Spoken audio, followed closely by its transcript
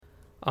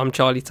I'm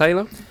Charlie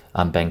Taylor.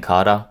 I'm Ben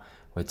Carter.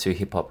 We're two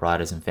hip-hop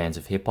writers and fans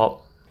of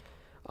hip-hop.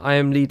 I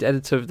am lead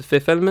editor of The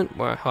Fifth Element,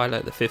 where I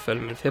highlight the fifth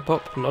element of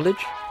hip-hop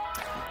knowledge.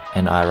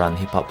 And I run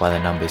the Hip Hop by the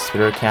Numbers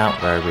Twitter account,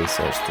 where I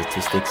research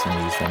statistics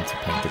and use them to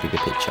paint the bigger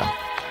picture.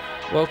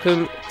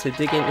 Welcome to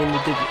Digging in the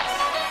Digits.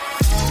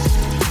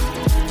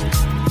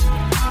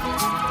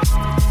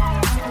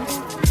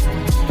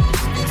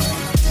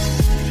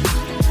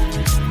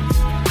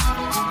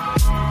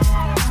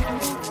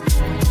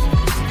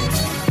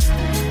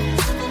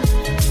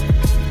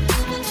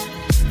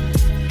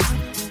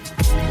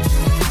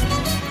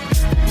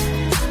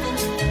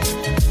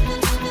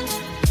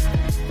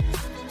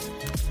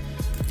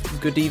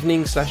 Good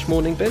evening /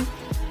 morning, Ben.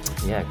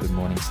 Yeah, good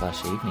morning /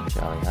 evening,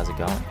 Charlie. How's it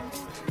going?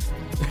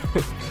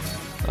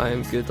 I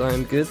am good. What have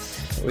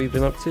you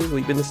been up to? What have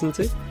you been listening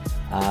to?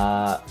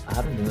 I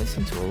haven't been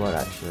listening to a lot,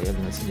 actually. I've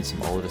been listening to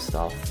some older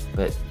stuff,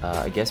 but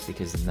I guess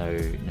because no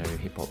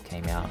hip-hop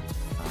came out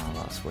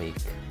last week.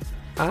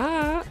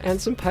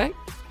 Anderson .Paak.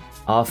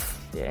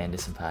 Yeah,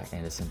 Anderson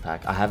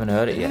 .Paak. I haven't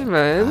heard it yet.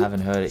 Man. I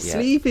haven't heard it yet.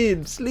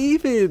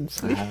 Sleep in.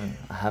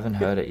 I haven't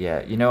heard it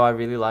yet. You know, I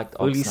really liked Oxnard.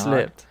 Fully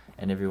slept.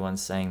 And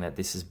everyone's saying that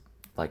this is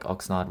like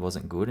Oxnard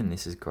wasn't good and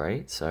this is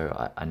great,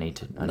 so I need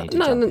to jump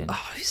in.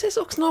 Oh, who says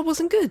Oxnard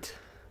wasn't good?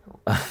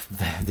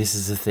 This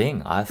is the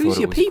thing. I Who's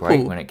thought your it was people?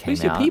 great when it came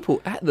Who's your out.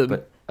 people? At them.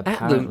 But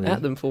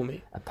At them for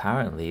me.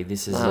 Apparently,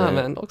 this is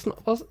man,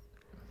 Oxnard was.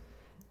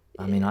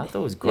 I mean, I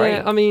thought it was great.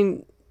 Yeah, I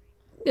mean,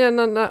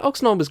 no,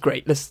 Oxnard was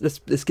great. Let's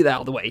get that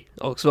out of the way.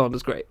 Oxnard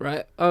was great,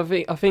 right? I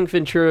think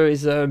Ventura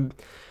is I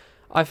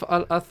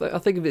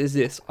think of it as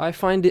this. I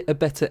find it a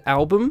better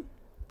album.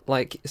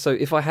 Like, so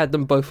if I had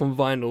them both on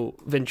vinyl,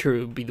 Ventura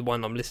would be the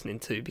one I'm listening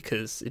to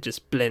because it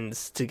just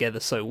blends together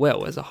so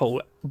well as a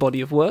whole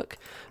body of work.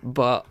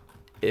 But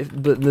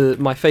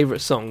my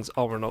favourite songs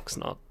are on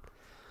Oxnard.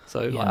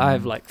 So like, I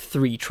have like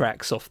 3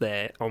 tracks off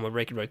there on my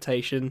regular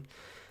rotation.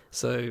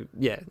 So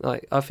yeah,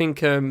 like I think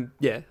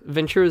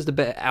Ventura is the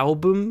better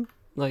album,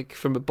 like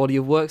from a body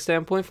of work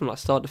standpoint, from like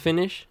start to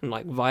finish and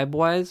like vibe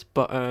wise.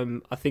 But I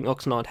think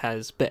Oxnard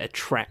has better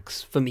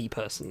tracks for me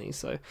personally.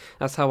 So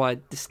that's how I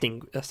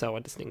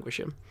distinguish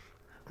him.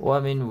 Well, I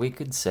mean, we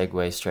could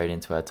segue straight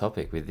into our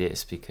topic with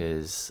this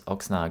because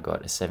Oxnard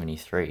got a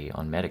 73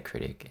 on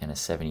Metacritic and a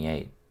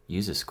 78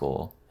 user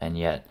score, and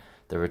yet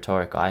the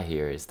rhetoric I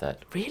hear is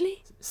that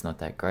Really? it's not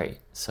that great.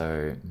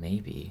 So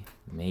maybe.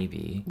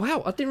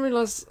 Wow, I didn't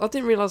realize I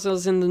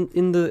was in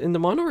the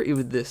minority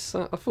with this.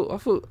 I had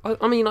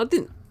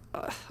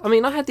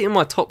it in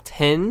my top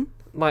 10,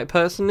 like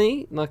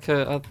personally, like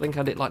I think I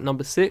had it like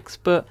number 6,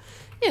 but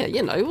yeah,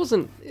 you know, it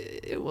wasn't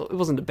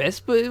the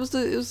best, but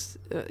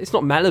it's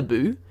not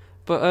Malibu,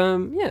 but I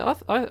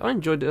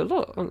enjoyed it a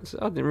lot.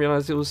 I didn't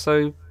realize it was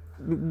so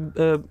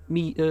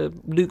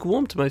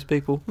lukewarm to most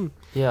people.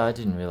 Yeah, I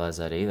didn't realize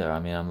that either. I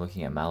mean, I'm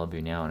looking at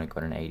Malibu now and it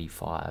got an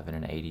 85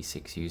 and an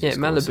 86 user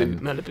score. Yeah, So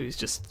Malibu's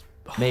just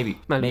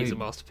Malibu's a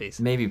masterpiece.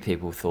 Maybe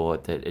people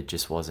thought that it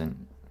just wasn't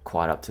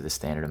quite up to the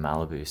standard of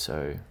Malibu,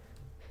 so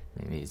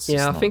maybe it's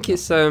just I think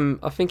it's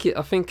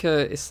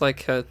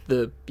like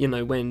the, you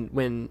know,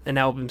 when an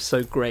album's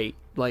so great,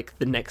 like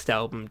the next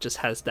album just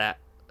has that,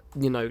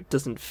 you know,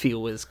 doesn't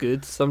feel as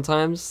good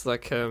sometimes.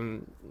 Like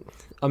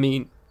I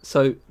mean,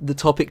 so the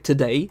topic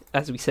today,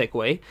 as we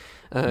segue,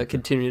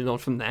 continuing on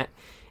from that,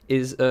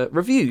 is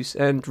reviews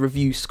and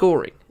review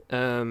scoring,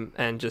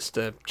 and just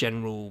a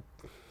general,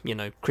 you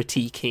know,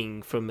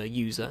 critiquing from a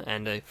user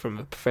and from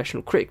a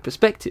professional critic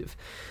perspective.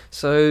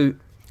 So,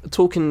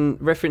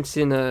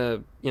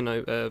 referencing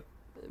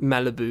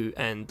Malibu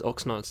and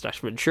Oxnard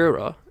 /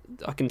 Ventura,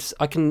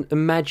 I can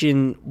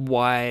imagine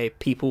why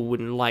people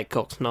wouldn't like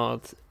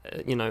Oxnard,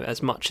 you know,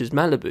 as much as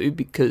Malibu,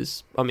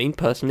 because I mean,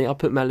 personally, I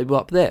put Malibu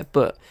up there,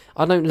 but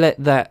I don't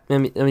let that. I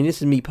mean,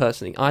 this is me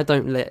personally. I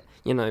don't let,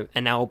 you know,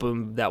 an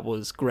album that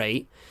was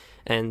great,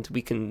 and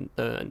we can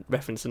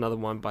reference another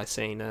one by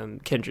saying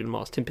Kendrick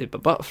Lamar's "To Pimp a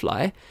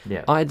Butterfly."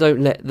 Yeah. I don't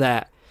let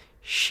that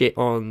shit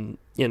on,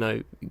 you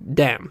know,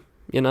 damn.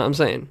 You know what I'm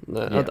saying?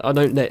 I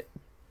don't let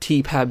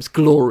T-Pab's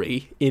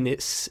glory in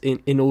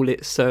all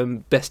its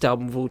best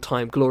album of all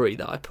time glory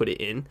that I put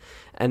it in,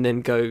 and then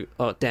go,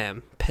 oh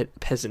damn,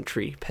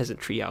 peasantry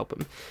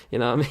album. You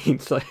know what I mean?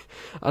 So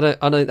I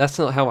don't. That's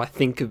not how I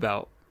think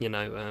about, you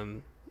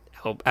know,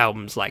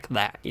 albums like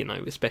that. You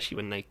know, especially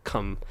when they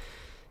come,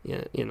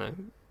 you know,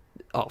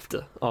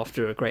 after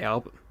a great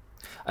album.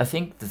 I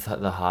think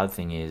the hard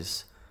thing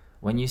is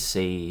when you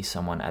see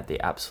someone at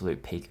the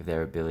absolute peak of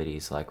their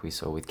abilities, like we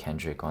saw with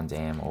Kendrick on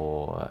Damn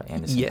or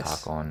Anderson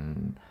 .Paak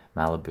on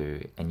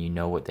Malibu, and you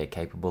know what they're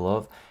capable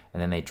of,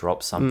 and then they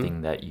drop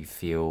something that you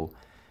feel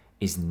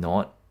is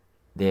not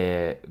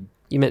their...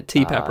 You meant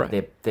T-Pab, right?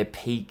 Their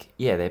peak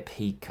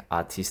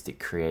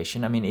artistic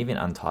creation. I mean, even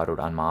Untitled,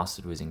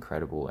 Unmastered was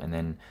incredible, and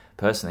then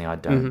personally, I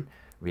don't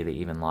really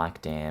even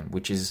like Damn,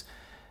 which is...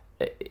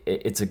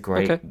 It's a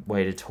great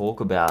way to talk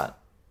about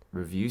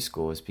review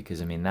scores,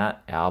 because I mean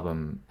that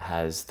album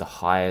has the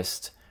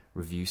highest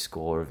review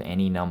score of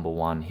any number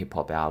 1 hip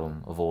hop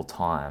album of all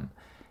time,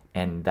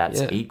 and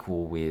that's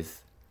equal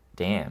with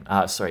Damn.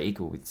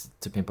 Equal with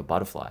To Pimp a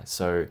Butterfly.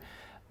 So,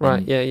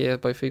 right, yeah,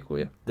 both equal,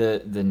 yeah.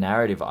 The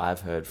narrative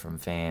I've heard from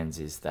fans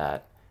is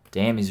that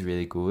Damn is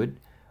really good,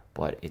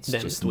 but it's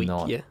Damn, just it's weak,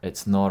 not. yeah.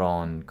 It's not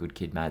on Good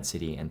Kid, Mad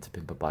City and To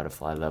Pimp a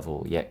Butterfly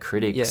level. Yet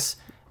critics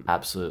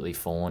absolutely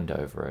fawned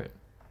over it,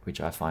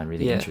 which I find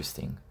really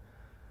interesting.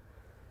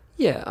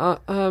 Yeah,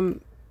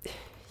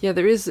 yeah,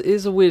 there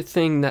is a weird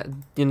thing that,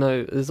 you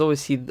know, there's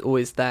always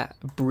that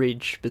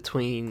bridge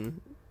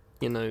between,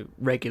 you know,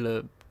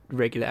 regular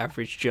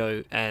average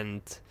Joe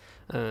and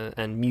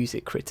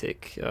music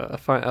critic. I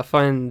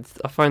find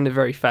it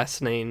very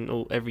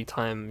fascinating every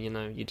time, you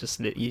know, you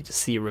just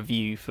see a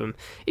review from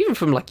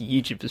like a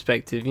YouTube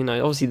perspective. You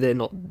know, obviously they're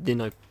not, you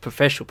know,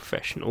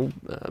 professional.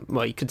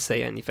 Well, you could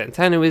say Andy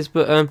Fantano is,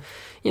 but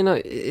you know,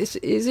 it's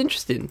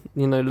interesting,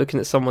 you know, looking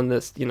at someone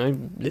that's, you know,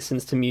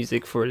 listens to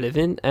music for a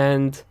living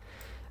and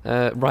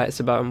writes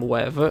about them or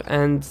whatever,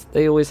 and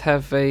they always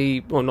have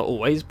not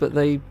always, but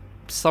they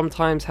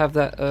sometimes have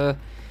that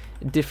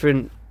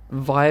different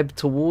vibe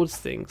towards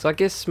things. I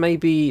guess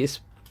maybe it's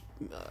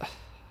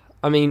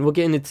I mean, we're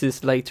getting into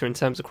this later in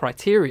terms of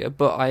criteria,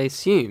 but I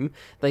assume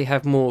they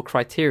have more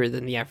criteria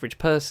than the average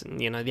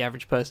person. You know, the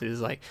average person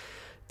is like,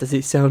 does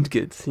it sound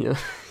good? You know,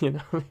 you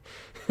know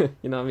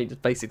what I mean?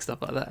 Just basic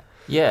stuff like that.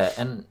 Yeah,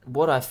 and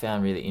what I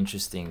found really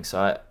interesting,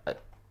 so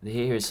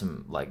here is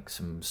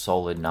some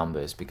solid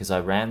numbers, because I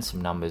ran some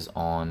numbers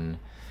on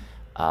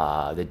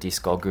the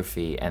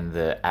discography and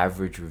the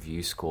average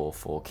review score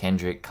for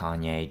Kendrick,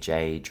 Kanye,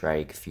 Jay,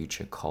 Drake,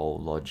 Future, Cole,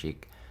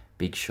 Logic,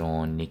 Big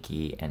Sean,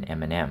 Nicki, and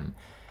Eminem.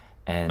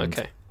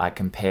 And I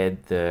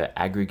compared the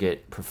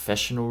aggregate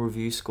professional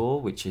review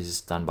score, which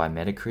is done by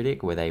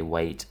Metacritic, where they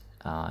weight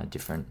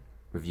different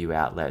review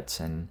outlets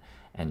and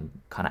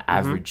kind of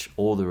average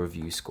all the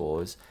review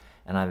scores.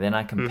 And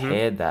I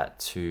compared that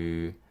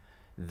to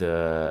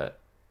the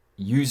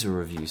user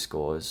review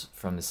scores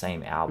from the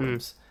same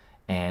albums.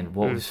 And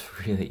what was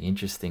really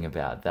interesting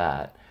about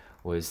that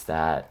was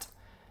that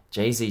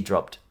Jay-Z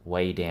dropped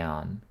way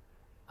down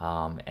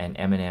and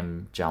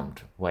Eminem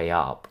jumped way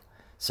up.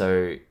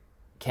 So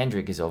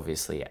Kendrick is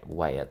obviously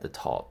way at the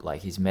top.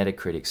 Like, his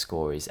Metacritic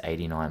score is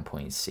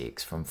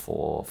 89.6 from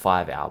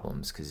 5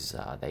 albums, because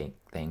they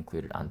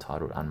included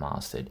Untitled,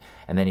 Unmastered.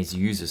 And then his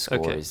user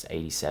score is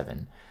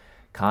 87.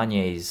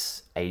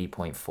 Kanye's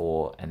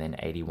 80.4 and then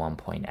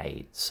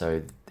 81.8.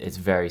 So it's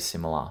very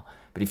similar.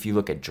 But if you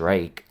look at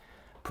Drake,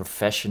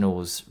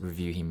 professionals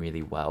review him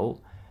really well,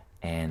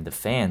 and the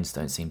fans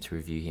don't seem to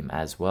review him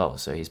as well.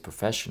 So his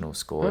professional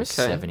score is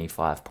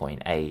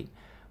 75.8,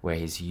 where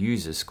his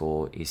user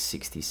score is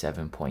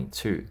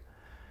 67.2.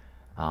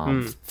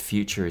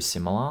 Future is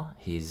similar.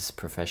 His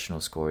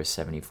professional score is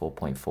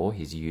 74.4.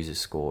 His user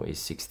score is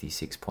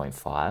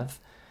 66.5.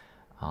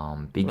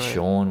 Big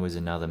Sean was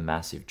another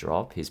massive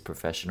drop. His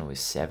professional is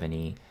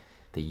 70.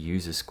 The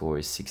user score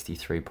is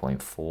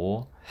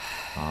 63.4.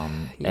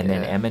 And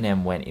then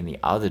Eminem went in the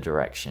other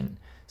direction.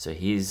 So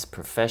his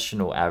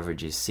professional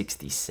average is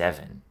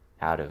 67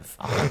 out of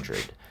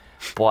 100.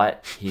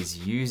 But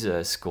his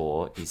user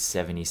score is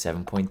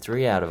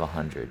 77.3 out of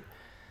 100.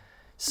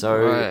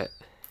 So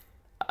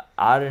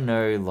I don't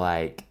know,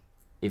 like,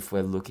 if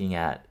we're looking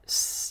at,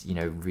 you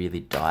know,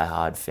 really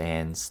diehard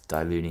fans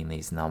diluting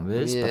these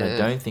numbers, but I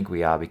don't think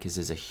we are, because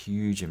there's a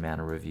huge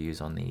amount of reviews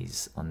on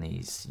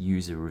these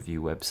user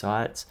review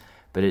websites.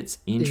 But it's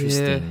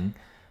interesting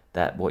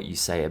that what you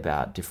say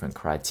about different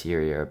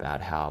criteria, about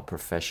how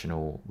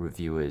professional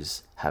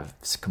reviewers have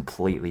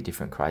completely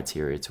different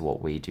criteria to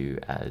what we do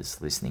as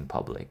listening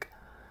public.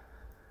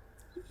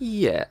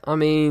 Yeah, I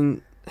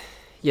mean,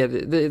 yeah,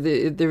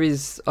 there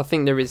is. I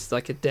think there is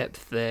like a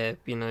depth there,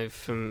 you know,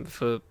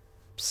 for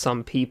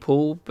some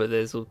people, but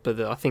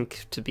I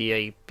think to be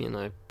a, you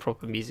know,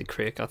 proper music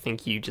critic, I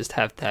think you just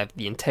have to have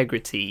the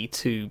integrity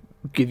to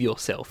give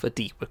yourself a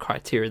deeper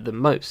criteria than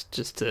most,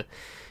 just to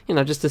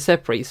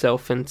separate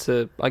yourself and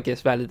to, I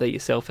guess, validate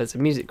yourself as a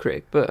music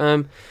critic. But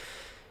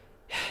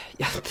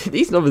yeah,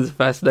 these numbers are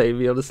fascinating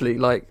me, honestly.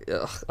 Like,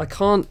 I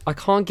can't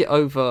get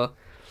over.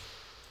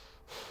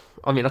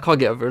 I mean, I can't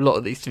get over a lot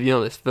of these, to be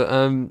honest. But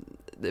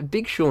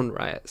Big Sean,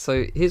 right?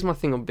 So here's my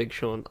thing on Big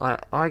Sean.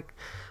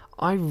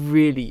 I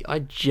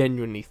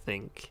genuinely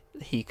think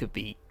he could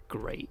be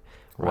great.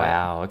 Right?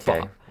 Wow,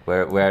 okay.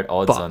 We're at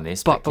odds on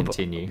this, but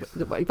continue.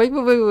 Wait. Let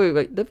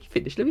me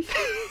finish.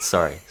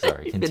 Sorry,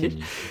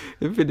 continue.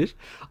 Let me finish.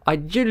 I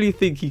genuinely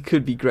think he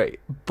could be great,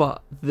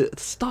 but the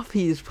stuff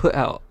he has put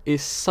out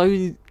is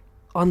so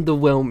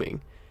underwhelming.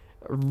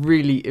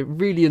 It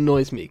really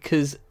annoys me,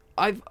 because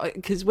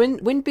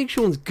when Big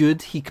Sean's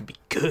good, he could be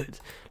good.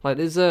 Like,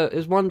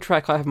 there's one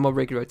track I have in my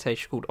regular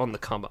rotation called On the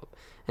Come Up.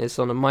 And it's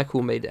on a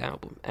Michael Made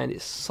album, and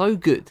it's so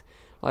good.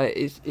 Like,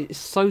 it's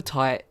so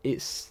tight.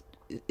 It's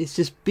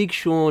just Big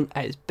Sean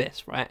at his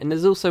best, right? And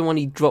there's also one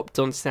he dropped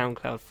on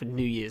SoundCloud for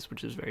New Year's,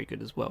 which was very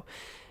good as well.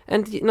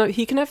 And, you know,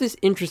 he can have this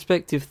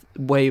introspective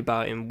way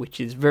about him, which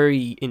is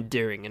very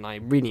endearing, and I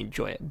really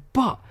enjoy it.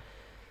 But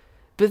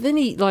then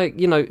he, like,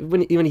 you know,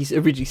 when he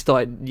originally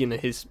started, you know,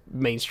 his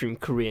mainstream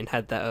career and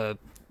had that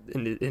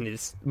in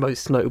his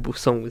most notable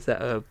song was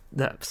that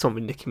song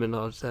with Nicki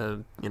Minaj,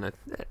 there.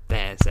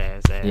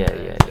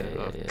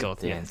 Oh God,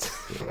 Dance.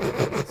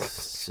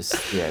 It's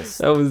just yes.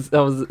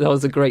 That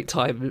was a great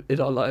time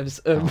in our lives.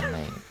 Oh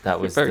mate, that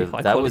was very the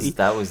high that quality.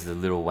 was the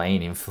Lil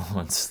Wayne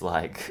influence.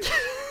 Like,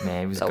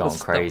 man, he was going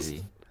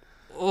crazy.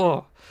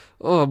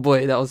 Oh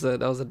boy, that was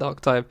a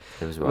dark time.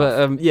 It was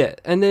rough. But yeah,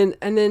 and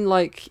then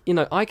like,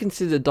 I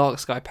consider Dark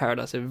Sky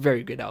Paradise a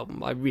very good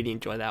album. I really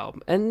enjoyed that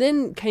album. And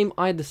then came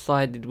I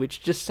Decided,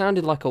 which just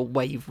sounded like a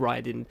wave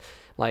riding.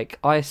 Like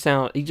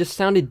he just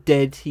sounded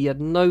dead. He had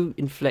no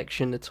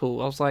inflection at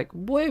all. I was like,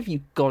 where have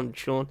you gone,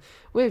 Sean?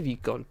 Where have you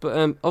gone?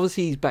 But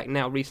obviously he's back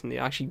now recently.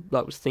 I actually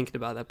was thinking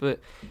about that. But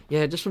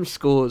yeah, just from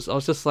scores, I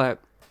was just like,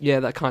 yeah,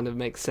 that kind of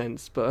makes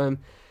sense. But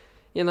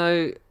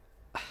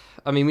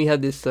I mean, we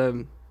had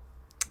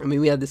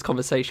this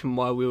conversation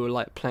while we were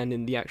like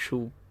planning the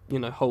actual,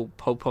 whole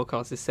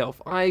podcast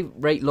itself. I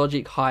rate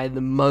Logic higher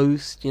than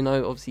most.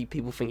 Obviously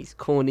people think he's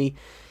corny,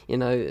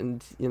 and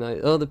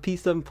the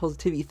peace, love, and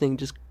positivity thing.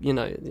 Just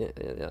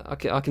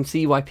I can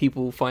see why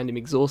people find him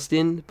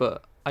exhausting,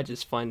 but I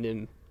just find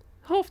him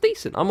half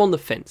decent. I'm on the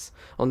fence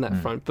on that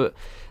front. But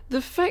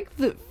the fact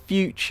that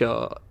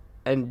Future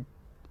and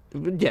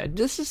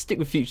just to stick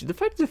with Future, the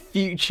fact that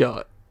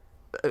Future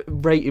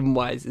rating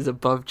wise is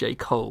above J.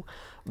 Cole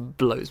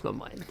blows my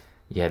mind.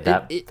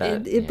 Yeah,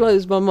 it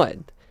blows my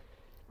mind.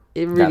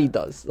 It really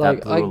does.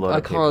 Like, blew a lot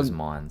of people's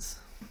minds.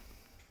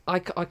 I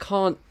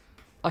can't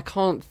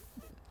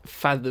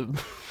fathom.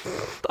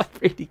 I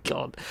really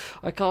can't.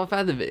 I can't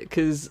fathom it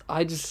because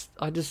I just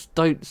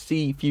don't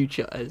see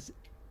Future as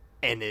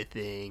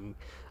anything.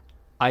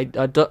 I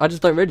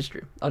just don't register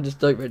him. I just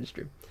don't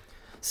register him.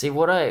 See,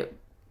 what I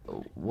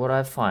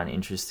find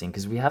interesting,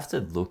 because we have to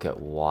look at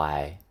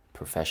why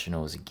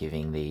professionals are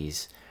giving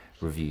these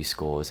review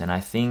scores, and I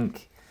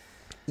think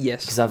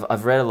yes, because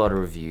I've read a lot of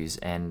reviews,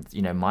 and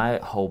my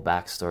whole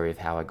backstory of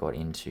how I got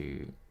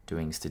into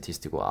doing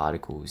statistical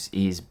articles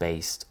is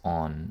based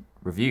on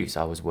reviews.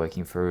 I was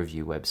working for a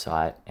review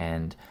website,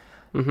 and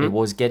it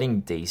was getting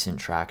decent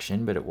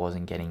traction, but it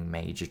wasn't getting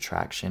major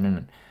traction,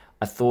 and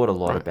I thought a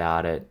lot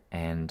about it,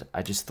 and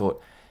I just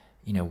thought,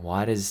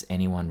 why does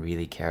anyone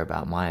really care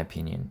about my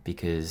opinion?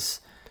 Because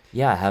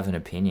yeah, I have an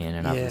opinion,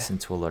 and I've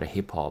listened to a lot of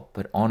hip-hop,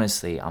 but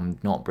honestly, I'm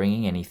not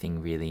bringing anything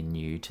really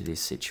new to this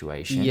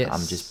situation. Yes.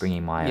 I'm just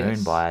bringing my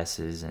own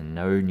biases and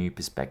no new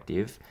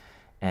perspective.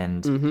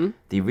 And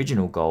the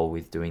original goal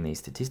with doing these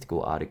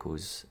statistical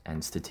articles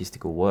and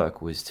statistical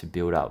work was to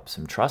build up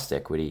some trust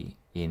equity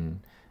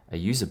in a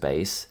user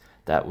base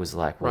that was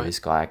like, well, this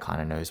guy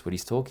kind of knows what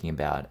he's talking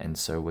about, and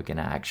so we're going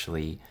to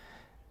actually,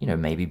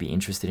 maybe be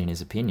interested in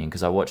his opinion,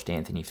 because I watched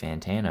Anthony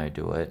Fantano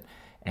do it,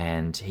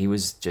 and he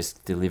was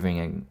just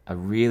delivering a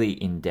really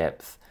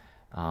in-depth,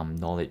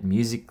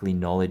 musically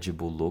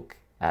knowledgeable look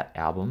at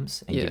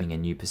albums and giving a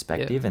new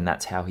perspective, and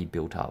that's how he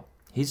built up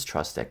his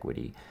trust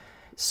equity.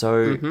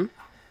 So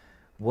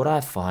what I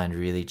find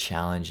really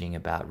challenging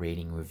about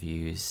reading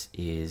reviews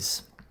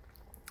is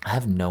I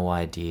have no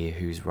idea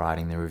who's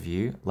writing the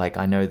review. Like,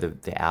 I know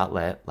the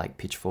outlet, like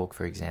Pitchfork,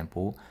 for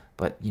example,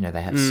 but,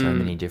 they have so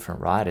many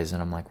different writers,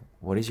 and I'm like,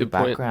 what is your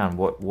background?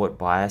 What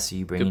bias are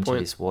you bringing to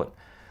this? What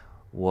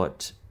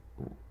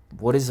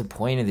is the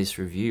point of this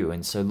review?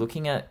 And so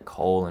looking at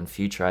Cole and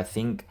Future, I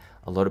think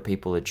a lot of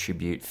people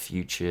attribute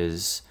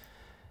Future's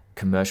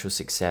commercial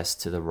success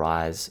to the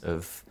rise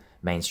of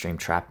mainstream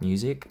trap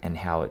music and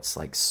how it's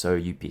like so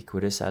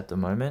ubiquitous at the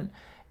moment.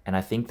 And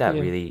I think that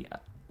really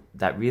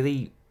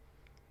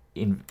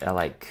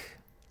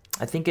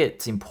I think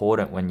it's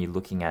important when you're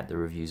looking at the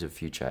reviews of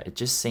Future. It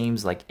just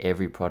seems like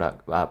every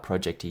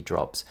project he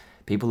drops,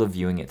 people are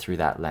viewing it through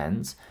that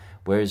lens.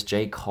 Whereas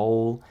J.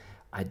 Cole,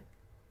 I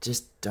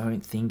just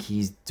don't think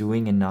he's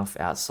doing enough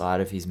outside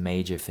of his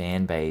major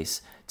fan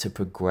base to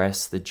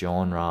progress the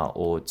genre,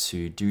 or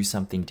to do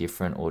something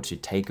different, or to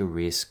take a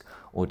risk,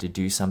 or to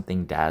do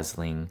something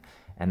dazzling.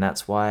 And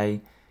that's why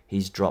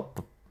he's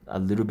dropped a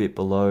little bit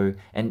below.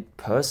 And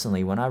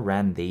personally, when I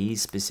ran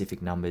these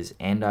specific numbers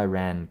and I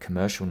ran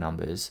commercial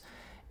numbers,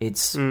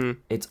 it's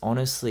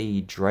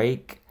honestly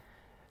Drake,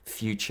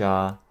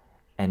 Future,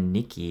 and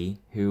Nicki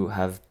who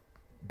have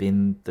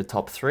been the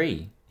top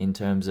three in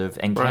terms of,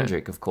 and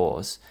Kendrick, of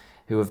course,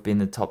 who have been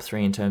the top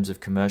three in terms of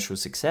commercial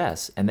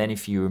success. And then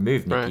if you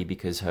remove Nicki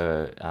because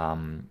her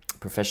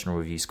professional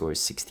review score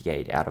is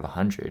 68 out of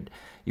 100,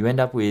 you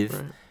end up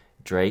with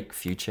Drake,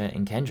 Future,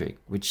 and Kendrick,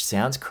 which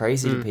sounds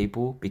crazy to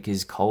people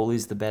because Cole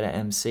is the better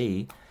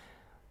MC,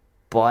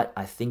 but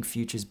I think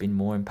Future's been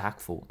more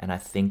impactful, and I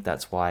think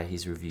that's why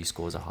his review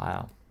scores are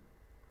higher.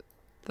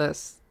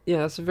 That's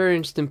a very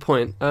interesting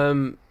point.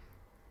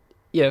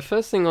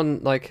 First thing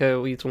on, like,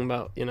 what you're talking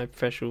about,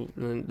 professional,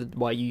 and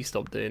why you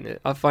stopped doing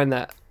it. I find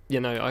that,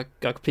 I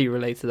completely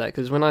relate to that,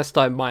 because when I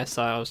started my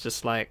site, I was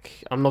just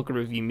like, I'm not going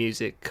to review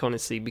music,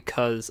 honestly,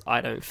 because I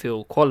don't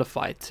feel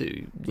qualified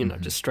to,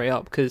 just straight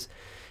up, because,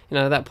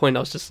 at that point, I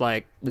was just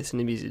like,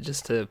 listening to music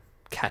just to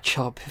catch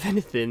up, if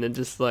anything, and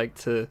just like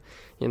to,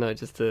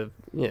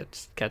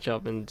 just catch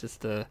up and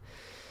just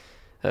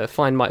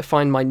find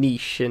my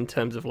niche in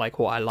terms of like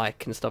what I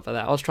like and stuff like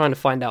that. I was trying to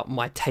find out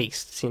my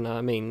tastes, you know what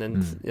I mean?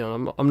 And you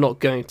know, I'm not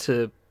going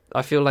to.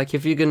 I feel like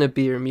if you're gonna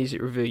be a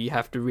music reviewer, you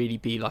have to really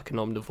be like an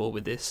omnivore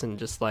with this, and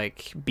just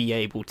like be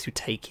able to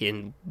take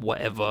in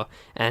whatever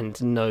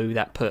and know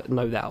that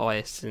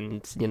artist,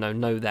 and you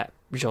know that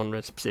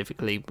genre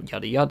specifically,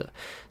 yada yada.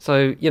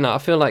 So you know, I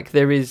feel like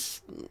there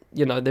is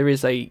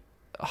a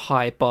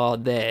high bar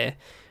there.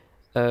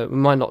 We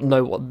might not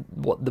know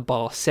what the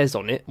bar says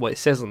on it, what it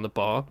says on the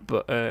bar,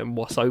 but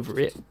what's over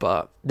it.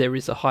 But there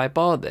is a high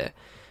bar there,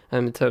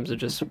 in terms of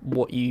just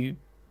what you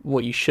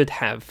should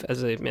have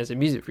as a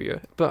music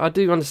reviewer. But I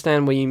do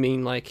understand what you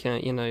mean, like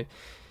you know,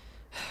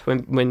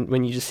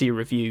 when you just see a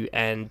review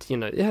and you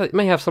know it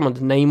may have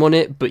someone's name on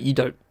it, but you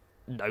don't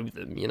know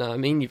them. You know what I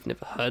mean? You've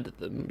never heard of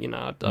them. You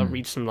know, I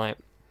read some I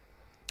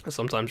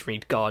sometimes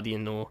read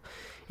Guardian or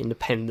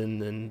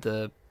Independent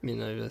and you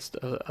know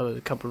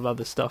a couple of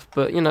other stuff,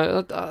 but you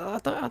know I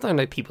don't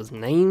know people's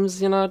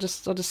names. You know, I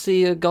just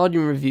see a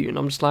Guardian review and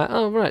I'm just like,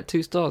 oh right,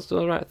 2 stars,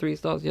 all right, 3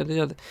 stars, yada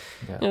yada.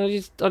 Yeah. You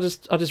know,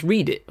 I just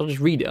read it.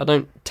 I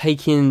don't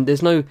take in.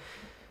 There's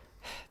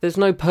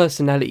no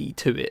personality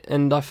to it,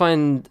 and I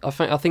think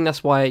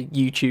that's why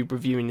YouTube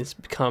reviewing has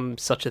become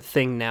such a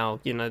thing now.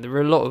 You know, there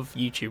are a lot of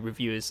YouTube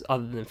reviewers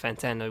other than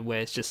Fantano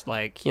where it's just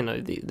like, you know,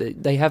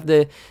 they have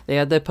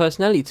their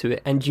personality to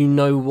it, and you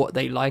know what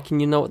they like and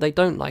you know what they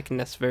don't like,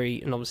 and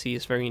obviously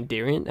it's very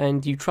endearing,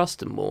 and you trust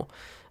them more.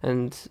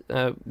 And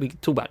we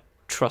could talk about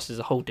trust is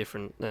a whole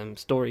different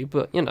story,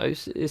 but you know,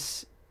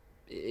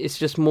 it's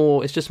just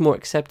more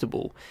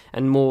acceptable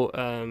and more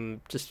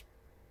just,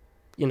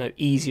 you know,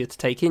 easier to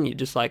take in. You're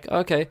just like,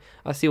 okay,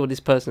 I see what this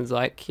person's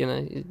like, you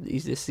know,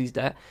 he's this, he's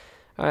that.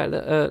 All right,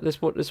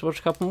 let's watch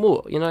a couple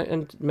more, you know,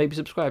 and maybe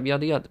subscribe,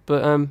 yada yada.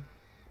 But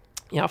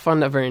yeah, I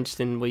find that very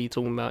interesting. What you're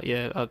talking about,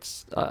 yeah. I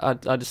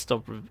just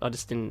stopped. I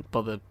just didn't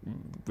bother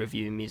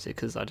reviewing music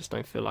because I just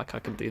don't feel like I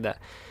can do that.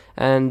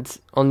 And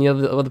on the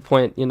other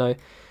point, you know,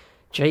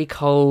 J.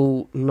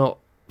 Cole not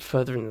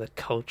furthering the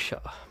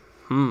culture.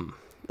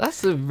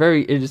 That's a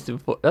very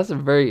interesting. That's a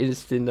very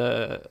interesting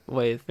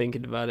way of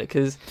thinking about it,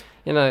 because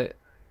you know,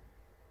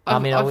 I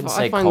wouldn't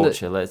say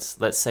culture. Let's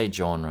say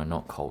genre,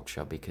 not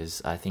culture,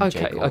 because I think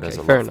J. Cole does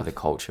a lot for the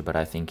culture, but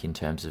I think in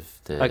terms of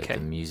the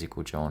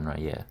musical genre,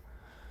 yeah.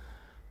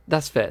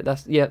 That's fair.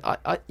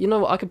 I you know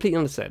what, I completely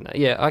understand that.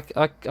 Yeah,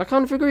 I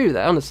kind of agree with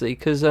that, honestly,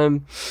 because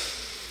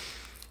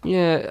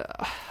yeah,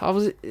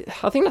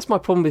 I think that's my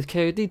problem with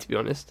KOD, to be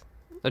honest.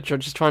 I'm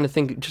just trying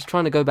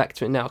to go back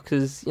to it now,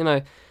 because you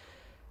know,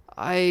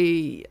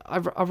 I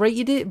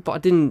rated it,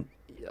 but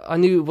I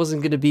knew it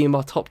wasn't going to be in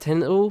my top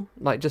 10 at all.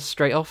 Like, just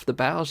straight off the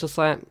bat, I was just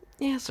like,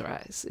 yeah, it's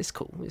alright. It's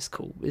cool. It's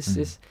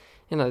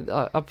you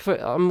know,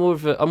 I'm more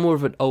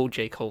of an old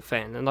J. Cole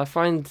fan, and I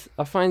think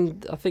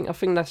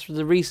that's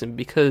the reason,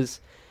 because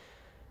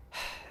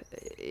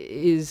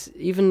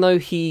even though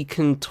he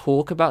can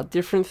talk about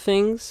different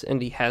things,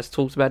 and he has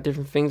talked about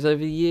different things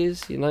over the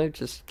years, you know,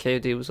 just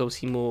KOD was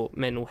obviously more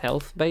mental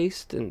health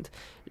based, and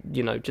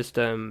you know, just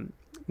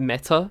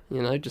meta,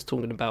 you know, just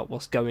talking about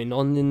what's going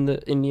on in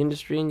the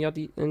industry and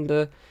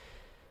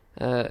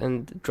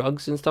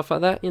drugs and stuff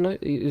like that. You know,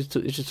 it's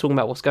just talking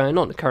about what's going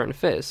on, the current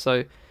affairs.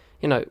 So,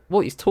 you know,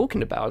 what he's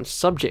talking about and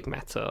subject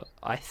matter,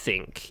 I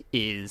think,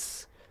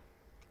 is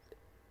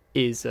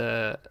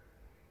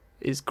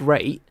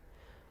great,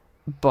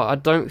 but I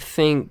don't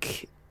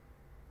think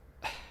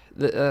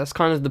that's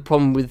kind of the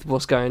problem with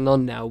what's going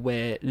on now,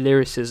 where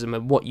lyricism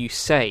and what you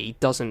say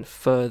doesn't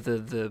further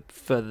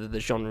the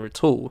genre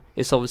at all.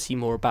 It's obviously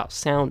more about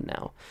sound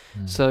now.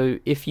 So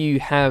if you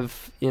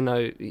have, you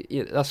know,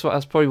 that's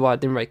probably why I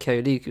didn't rate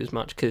KOD as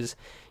much, because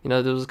you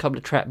know, there was a couple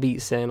of trap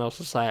beats there, and I was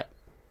just like,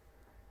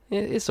 yeah,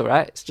 it's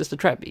alright, it's just a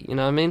trap beat, you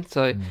know what I mean?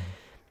 So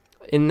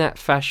in that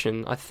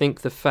fashion, I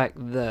think the fact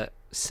that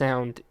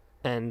sound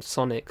and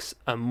sonics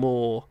are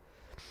more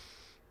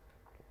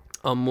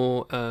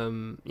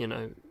you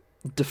know,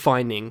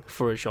 defining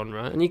for a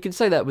genre, and you can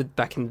say that with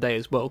back in the day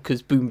as well,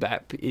 because boom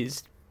bap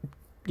is,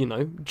 you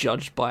know,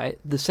 judged by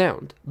the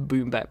sound.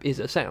 Boom bap is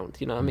a sound,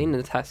 you know what I mean,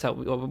 and that's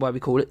why we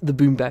call it the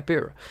boom bap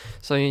era.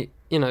 So you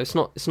know, it's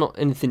not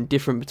anything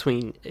different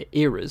between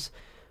eras,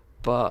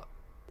 but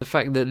the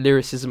fact that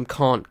lyricism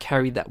can't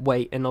carry that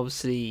weight and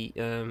obviously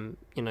you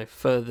know,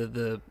 further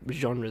the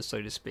genres,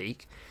 so to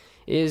speak,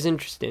 is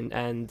interesting,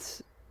 and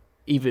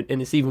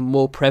it's even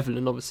more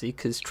prevalent obviously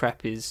because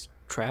trap is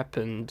trap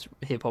and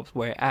hip hop's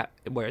where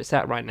it's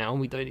at right now, and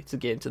we don't need to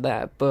get into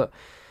that. But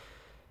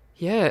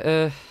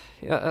yeah,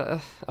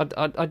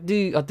 I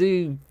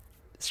do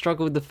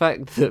struggle with the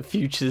fact that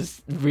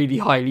Future's really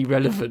highly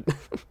relevant.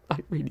 I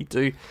really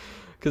do,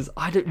 because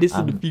I don't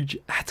listen to Future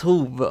at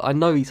all, but I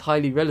know he's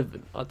highly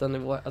relevant. I don't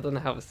know why. I don't know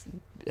how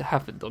it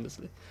happened,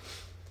 honestly.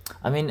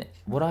 I mean,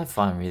 what I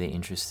find really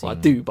interesting, well, I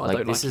do, but like,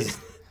 I don't like it.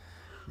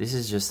 This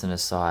is just an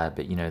aside,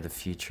 but you know, the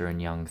Future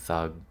and Young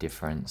Thug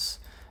difference.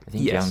 I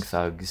think Young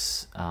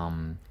Thug's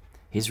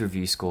his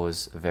review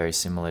scores are very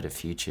similar to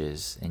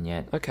Future's, and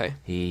yet Okay.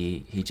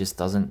 he just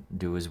doesn't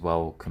do as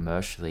well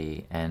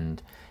commercially,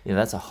 and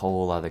that's a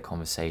whole other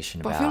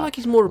conversation But about I feel like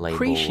he's more labels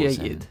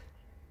appreciated. and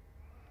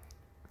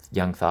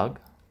Young Thug.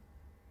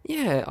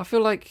 Yeah, I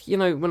feel like,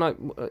 when I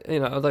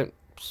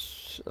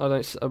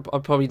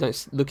probably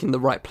don't look in the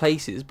right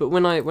places, but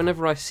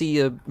whenever I see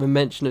a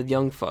mention of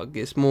Young Thug,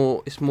 it's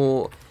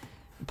more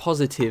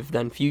positive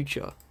than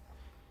Future.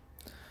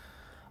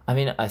 I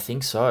mean, I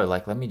think so.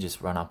 Like, let me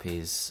just run up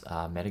his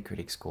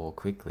Metacritic score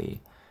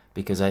quickly,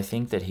 because I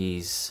think that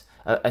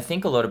I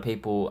think a lot of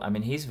people. I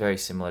mean, he's very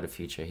similar to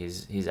Future.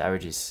 His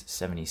average is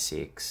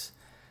 76,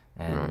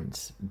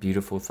 and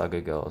Beautiful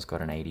Thugger Girl's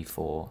got an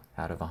 84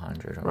 out of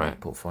 100, or Right.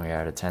 Portfolio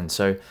out of 10.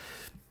 So,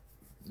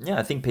 yeah,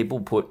 I think people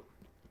put.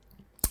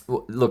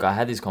 Look, I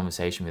had this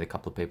conversation with a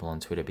couple of people on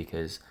Twitter,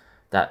 because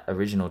that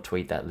original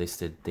tweet that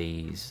listed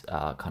these,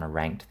 kind of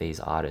ranked these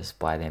artists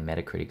by their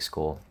Metacritic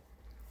score,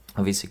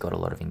 obviously got a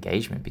lot of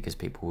engagement, because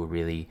people were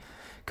really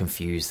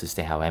confused as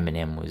to how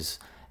Eminem was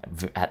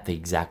at the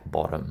exact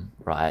bottom,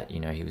 right?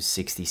 He was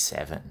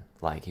 67,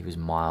 like he was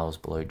miles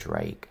below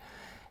Drake,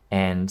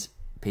 and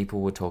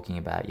people were talking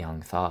about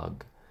Young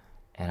Thug,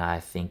 and I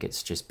think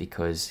it's just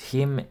because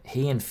he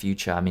and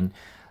Future, I mean,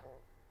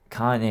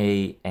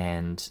 Kanye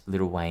and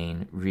Lil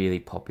Wayne really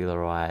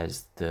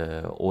popularized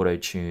the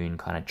auto-tune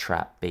kind of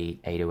trap beat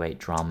 808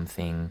 drum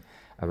thing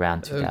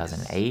around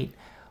 2008,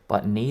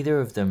 but neither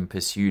of them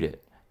pursued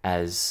it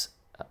as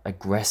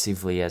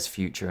aggressively as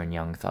Future and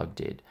Young Thug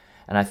did.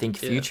 And I think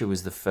Future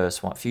was the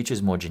first one.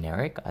 Future's more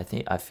generic.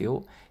 I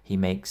feel he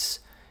makes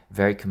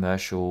very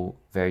commercial,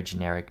 very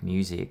generic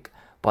music,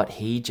 but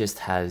he just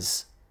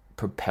has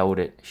propelled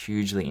it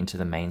hugely into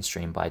the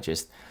mainstream by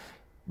just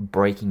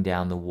breaking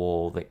down the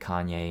wall that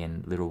Kanye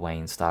and Lil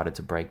Wayne started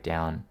to break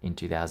down in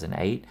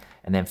 2008.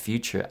 And then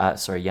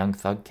Young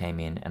Thug came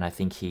in, and I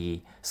think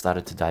he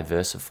started to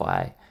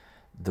diversify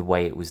the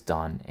way it was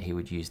done. He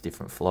would use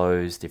different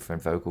flows,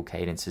 different vocal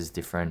cadences,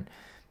 different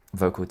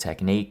vocal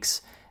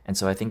techniques. And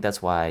so I think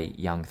that's why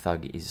Young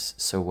Thug is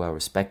so well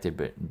respected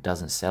but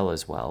doesn't sell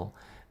as well,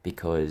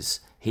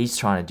 because he's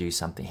trying to do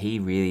something. He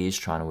really is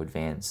trying to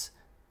advance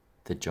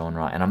the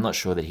genre, and I'm not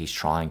sure that he's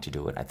trying to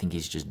do it. I think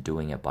he's just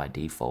doing it by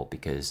default,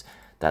 because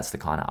that's the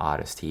kind of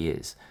artist he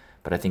is.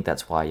 But I think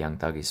that's why Young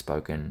Thug is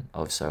spoken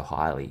of so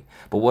highly.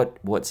 But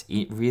what's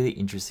really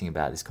interesting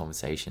about this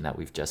conversation that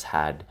we've just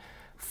had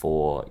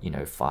for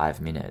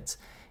 5 minutes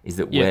is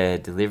that we're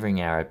delivering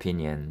our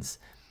opinions,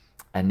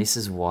 and this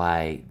is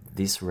why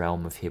this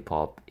realm of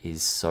hip-hop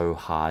is so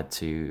hard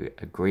to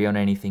agree on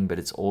anything, but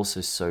it's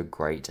also so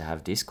great to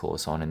have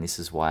discourse on. And this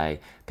is why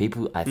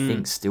people, I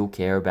think, still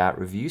care about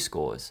review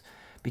scores,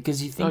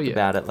 because you think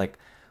about it, like,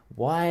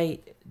 why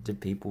do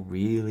people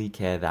really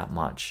care that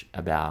much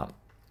about,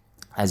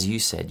 as you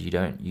said,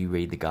 you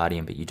read The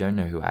Guardian, but you don't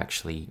know who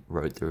actually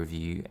wrote the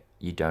review.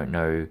 You don't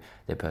know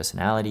their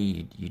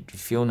personality. You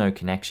feel no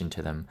connection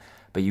to them.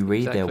 But you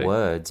read their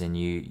words, and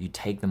you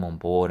take them on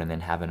board, and then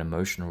have an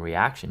emotional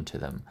reaction to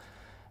them.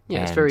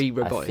 Yeah, it's very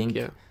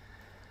robotic.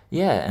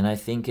 Yeah, and I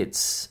think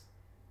it's,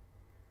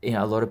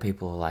 a lot of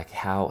people are like,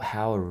 how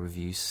are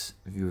review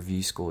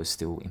scores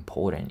still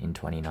important in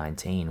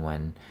 2019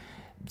 when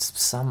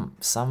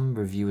some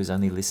reviewers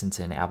only listen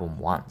to an album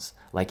once?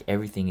 Like,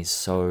 everything is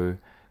so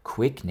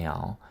quick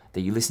now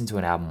that you listen to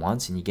an album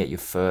once and you get your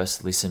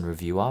first listen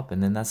review up,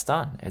 and then that's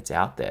done. It's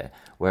out there.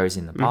 Whereas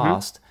in the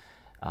past,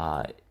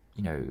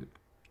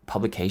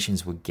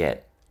 publications would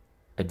get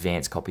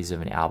advanced copies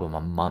of an album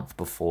a month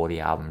before the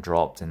album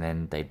dropped, and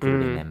then they put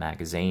it in their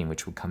magazine,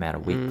 which would come out a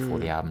week before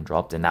the album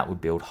dropped, and that would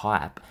build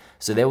hype.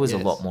 So there was a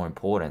lot more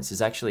importance.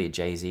 There's actually a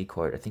Jay-Z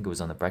quote, I think it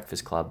was on The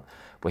Breakfast Club,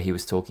 where he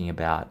was talking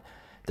about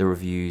the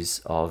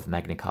reviews of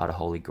Magna Carta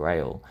Holy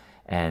Grail,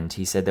 and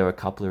he said there were a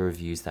couple of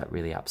reviews that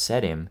really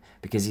upset him,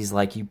 because he's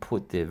like, you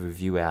put the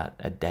review out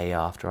a day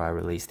after I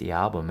released the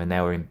album, and they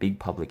were in big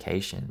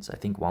publications. I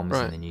think one was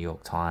in the New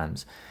York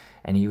Times,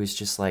 and he was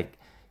just like,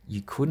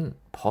 you couldn't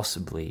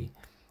possibly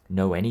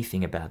know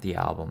anything about the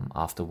album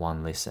after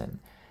one listen.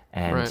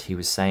 And he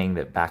was saying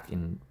that back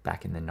in the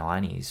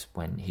 90s,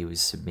 when he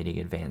was submitting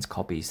advanced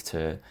copies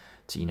to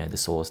The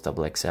Source,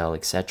 XXL,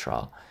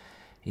 etc.,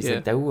 he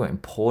said they were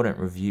important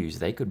reviews.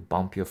 They could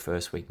bump your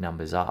first week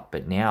numbers up,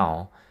 but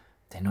now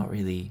they're not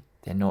really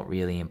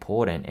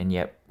important, and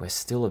yet we're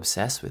still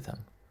obsessed with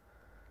them.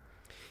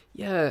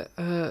 I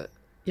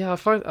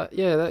find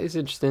that is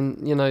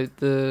interesting.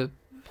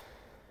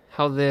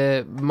 How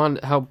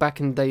back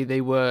in the day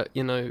they were,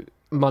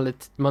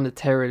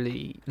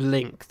 monetarily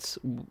linked.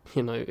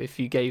 If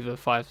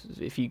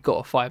you got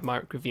a 5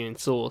 mark review in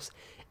Source,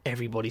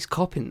 everybody's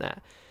copying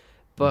that.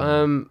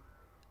 But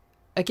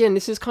again,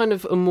 this is kind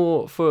of a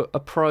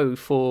pro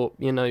for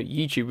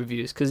YouTube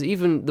reviews, because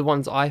even the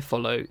ones I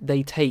follow,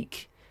 they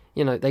take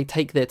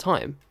their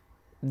time,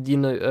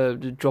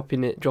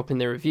 dropping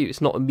their review. It's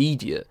not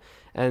immediate,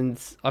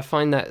 and I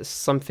find that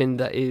something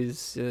that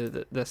is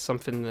that's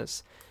something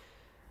that's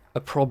a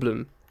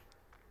problem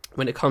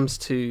when it comes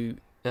to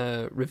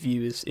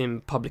reviewers in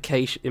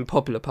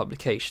popular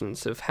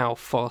publications of how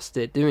fast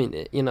they're doing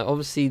it.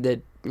 Obviously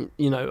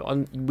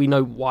we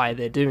know why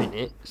they're doing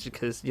it. It's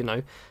because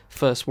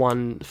first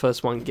one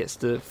gets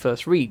the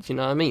first read. You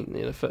know what I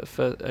mean?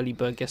 For early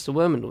bird gets the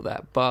worm and all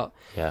that. But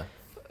yeah,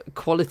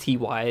 quality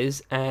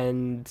wise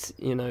and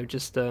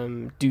just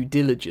due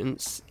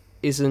diligence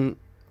it's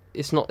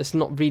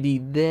not really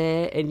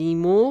there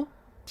anymore,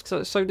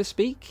 so to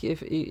speak.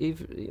 If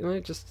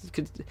just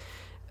could.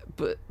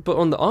 But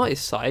on the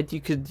artist side,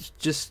 you could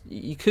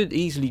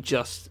easily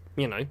just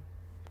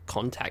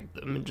contact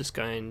them and just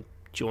go and,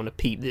 do you want to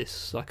peep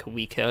this like a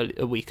week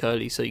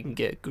early so you can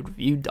get a good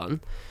review done?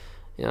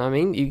 You know what I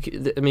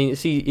mean?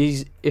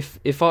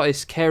 If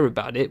artists care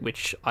about it,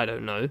 which I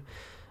don't know,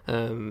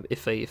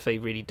 if they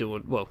really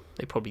do, well,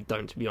 they probably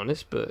don't, to be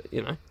honest. But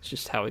it's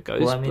just how it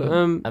goes. Well,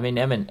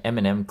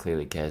 Eminem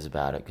clearly cares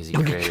about it because he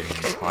created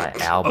an entire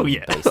album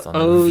based on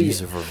the reviews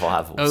of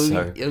Revival.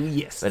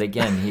 Yes. But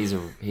again,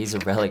 he's a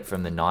relic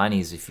from the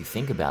 '90s if you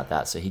think about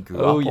that. So he grew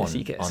up on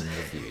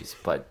reviews,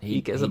 but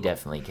he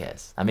definitely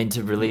cares. I mean,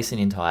 to release an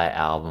entire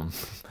album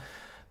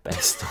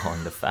based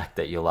on the fact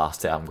that your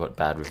last album got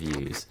bad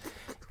reviews,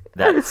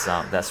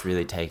 that's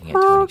really taking it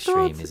to an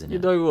extreme, isn't it? You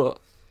know what?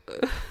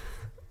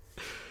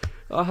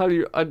 I kind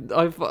of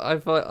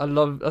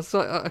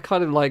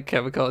like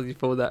Kamikaze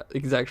for that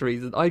exact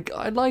reason.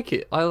 I like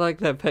it. I like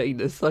that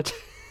pettiness. I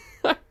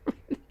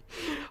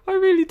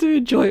really do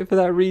enjoy it for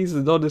that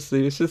reason.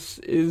 Honestly, it's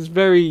just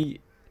very,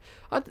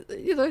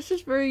 it's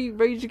just very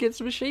Rage Against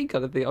the Machine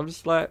kind of thing. I'm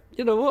just like,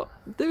 you know what,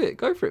 do it,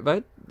 go for it,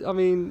 man. I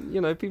mean,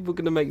 people are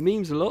gonna make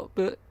memes a lot,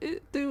 but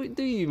do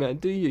you, man,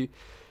 do you?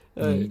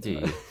 You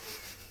do.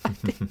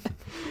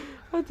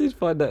 I did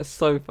find that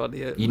so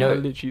funny. That's a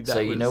good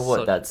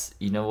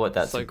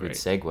great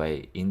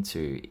segue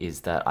into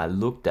is that I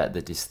looked at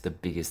the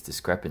biggest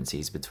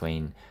discrepancies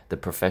between the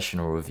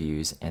professional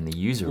reviews and the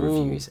user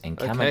reviews, and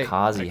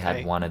Kamikaze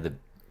had one of the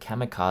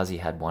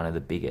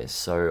biggest.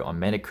 So on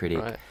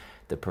Metacritic,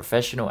 the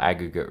professional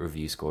aggregate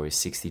review score is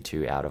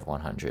 62 out of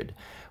 100,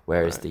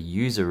 whereas the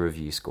user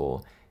review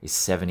score is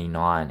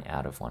 79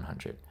 out of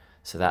 100.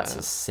 So that's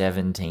a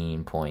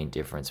 17-point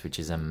difference, which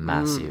is a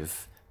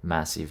massive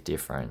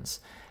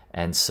difference.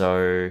 And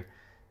so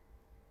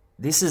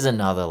this is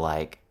another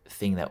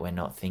thing that we're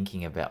not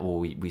thinking about, well,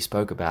 we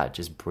spoke about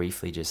just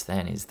briefly just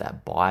then, is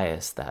that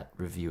bias that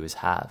reviewers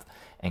have.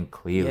 And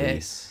clearly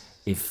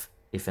if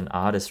an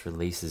artist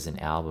releases an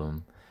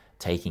album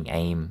taking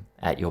aim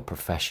at your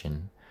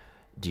profession,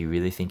 do you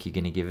really think you're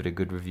going to give it a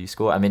good review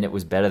score? I mean, it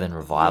was better than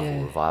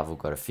Revival. Revival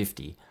got a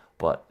 50,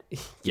 but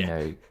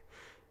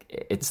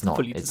it's not.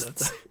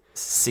 It's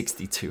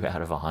 62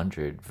 out of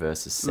 100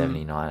 versus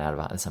 79 out of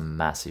 100. That's a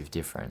massive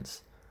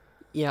difference.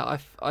 Yeah,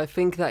 I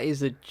think that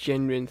is a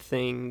genuine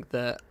thing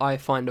that I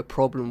find a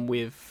problem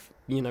with,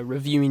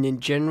 reviewing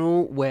in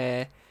general,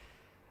 where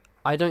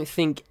I don't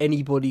think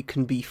anybody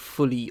can be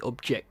fully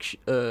objective,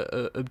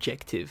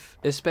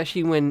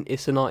 especially when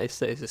it's an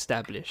artist that is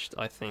established.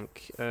 I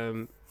think,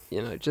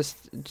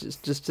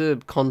 just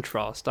to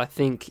contrast, I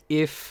think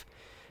if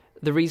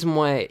the reason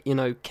why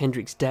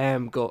Kendrick's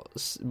Damn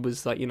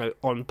was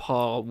on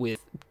par with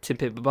To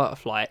Pimp a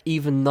Butterfly,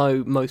 even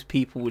though most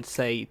people would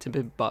say To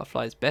Pimp a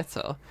Butterfly is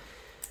better,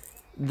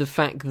 the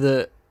fact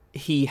that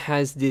he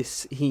has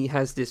this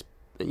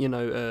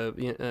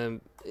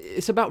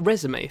it's about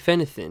resume, if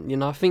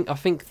anything. I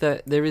think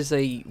that there is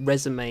a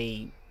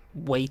resume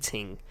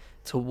weighting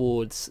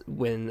towards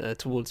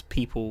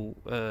people,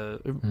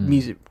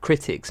 music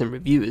critics and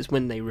reviewers,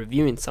 when they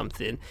reviewing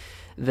something.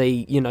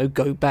 They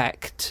go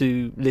back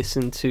to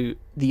listen to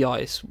the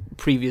artist's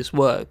previous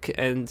work,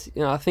 and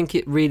I think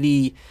it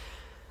really,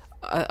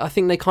 I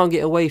think they can't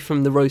get away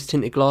from the rose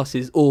tinted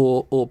glasses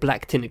or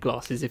black tinted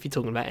glasses if you're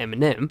talking about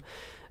Eminem.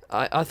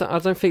 I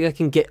don't think they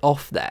can get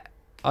off that.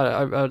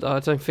 I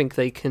don't think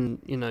they can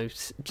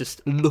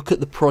just look at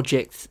the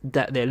project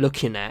that they're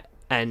looking at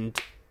and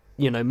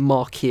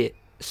mark it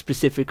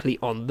specifically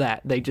on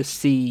that. They just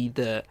see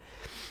that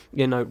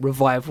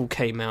Revival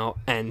came out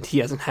and he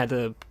hasn't had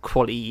a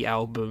quality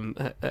album,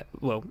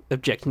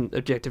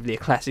 objectively a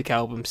classic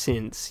album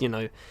since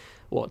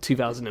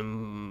 2000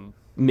 and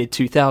mid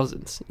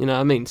 2000s. You know what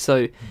I mean?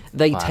 So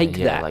they take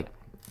that, like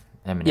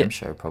Eminem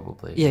Show,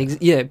 probably.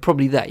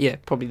 Probably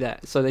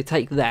that. So they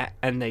take that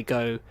and they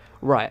go,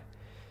 right,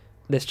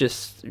 let's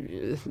just.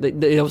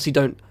 They obviously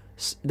don't.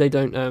 They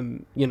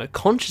don't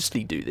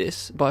consciously do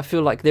this, but I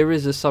feel like there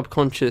is a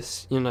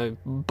subconscious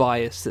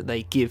bias that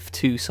they give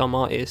to some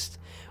artists,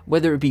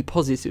 whether it be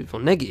positive or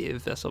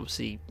negative. That's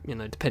obviously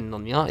depending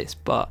on the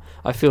artist, but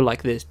I feel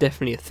like there's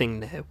definitely a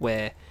thing there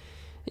where,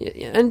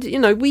 and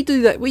we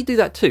do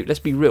that too. Let's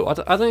be real.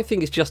 I don't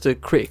think it's just a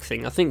critic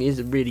thing. I think it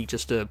is really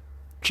just a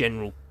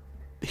general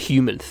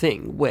human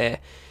thing where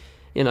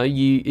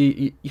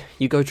you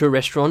go to a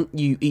restaurant,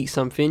 you eat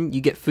something,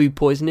 you get food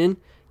poisoning.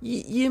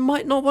 You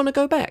might not want to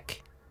go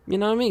back. You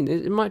know what I mean?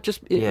 It might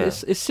just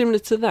it's similar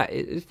to that.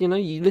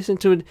 You listen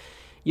to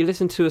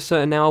a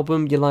certain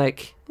album, you're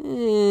like,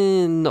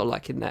 not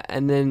liking that,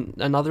 and then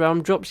another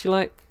album drops, you're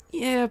like,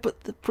 Yeah,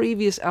 but the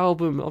previous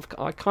album,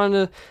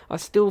 I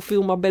still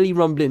feel my belly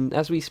rumbling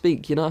as we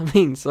speak. You know what I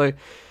mean? So,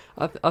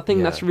 I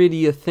think that's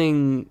really a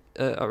thing.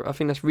 I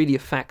think that's really a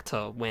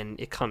factor when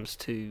it comes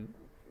to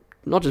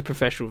not just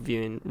professional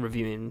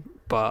reviewing,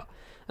 but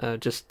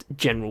just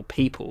general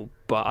people.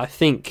 But I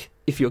think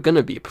if you're going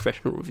to be a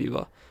professional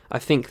reviewer, I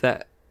think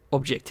that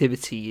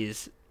objectivity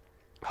is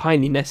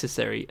highly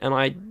necessary, and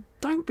I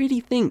don't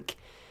really think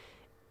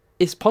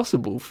it's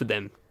possible for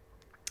them.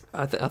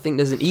 I think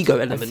there's an ego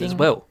element as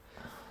well.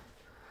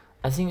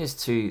 I think there's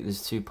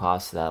two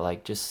parts to that.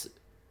 Like, just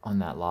on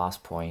that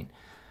last point,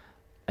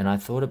 and I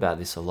thought about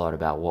this a lot,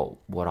 about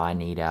what I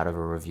need out of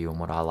a review and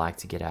what I like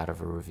to get out of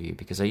a review,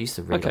 because I used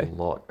to read a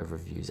lot of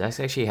reviews.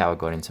 That's actually how I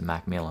got into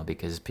Mac Miller,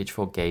 because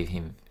Pitchfork gave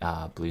him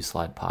Blue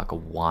Slide Park a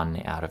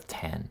 1 out of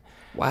 10.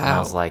 Wow. And I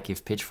was like,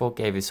 if Pitchfork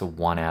gave this a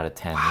 1 out of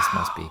 10, this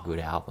must be a good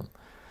album.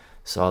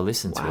 So I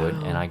listened to it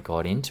and I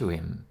got into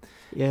him.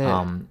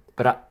 Yeah.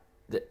 But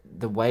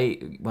the way,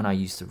 when I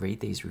used to read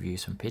these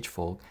reviews from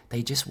Pitchfork,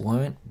 they just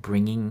weren't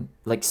bringing,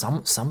 like,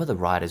 some of the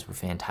writers were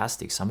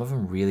fantastic. Some of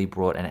them really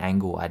brought an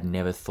angle I'd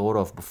never thought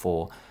of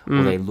before,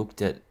 or they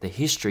looked at the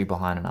history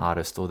behind an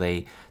artist, or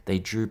they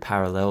drew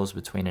parallels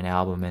between an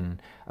album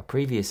and a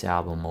previous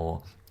album,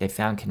 or they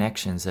found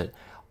connections that,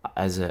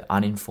 as an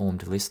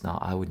uninformed listener,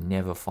 I would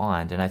never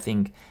find. And I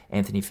think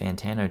Anthony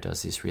Fantano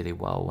does this really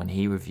well when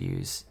he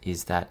reviews,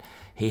 is that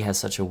he has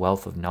such a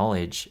wealth of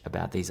knowledge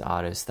about these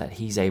artists that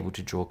he's able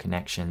to draw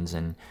connections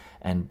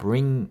and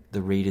bring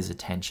the reader's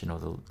attention,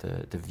 or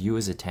the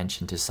viewer's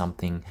attention, to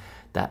something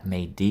that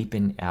may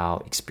deepen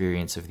our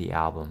experience of the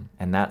album.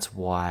 And that's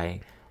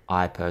why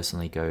I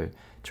personally go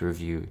to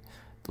review,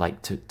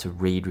 like to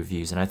read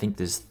reviews. And I think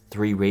there's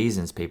 3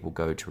 reasons people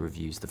go to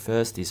reviews. The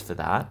first is for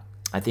that.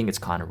 I think it's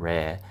kind of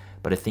rare,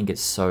 but I think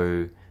it's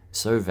so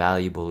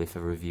valuable if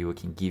a reviewer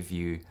can give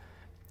you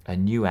a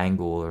new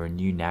angle or a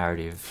new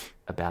narrative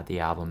about the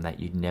album that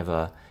you'd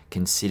never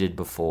considered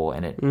before,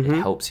 and it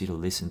helps you to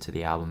listen to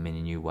the album in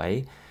a new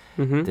way.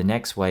 The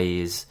next way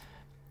is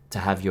to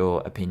have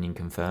your opinion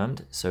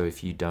confirmed. So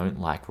if you don't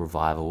like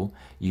Revival,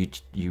 you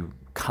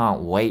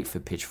can't wait for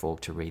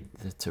Pitchfork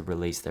to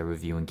release their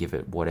review and give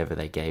it whatever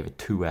they gave, a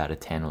 2 out of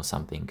 10 or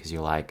something, because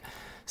you're like,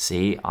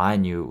 see, I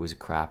knew it was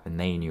crap and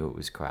they knew it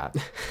was crap.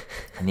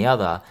 And the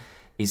other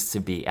is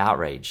to be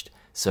outraged.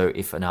 So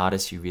if an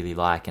artist you really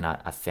like, and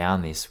I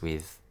found this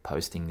with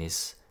posting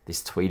this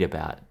tweet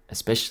about,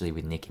 especially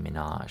with Nicki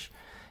Minaj,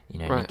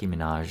 Nicki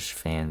Minaj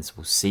fans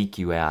will seek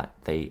you out.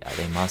 They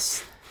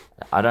must.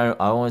 I don't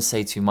want to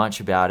say too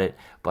much about it,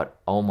 but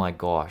oh my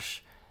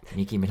gosh,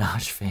 Nicki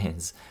Minaj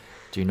fans,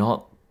 do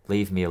not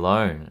leave me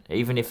alone.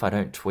 Even if I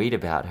don't tweet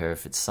about her,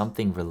 if it's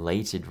something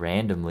related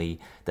randomly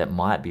that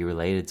might be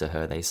related to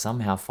her, they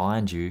somehow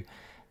find you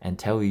and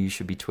tell you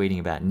should be tweeting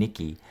about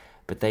Nicki.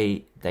 But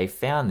they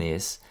found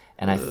this,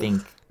 and I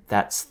think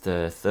that's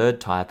the third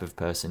type of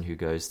person who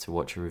goes to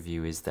watch a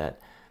review, is that,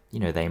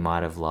 they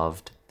might have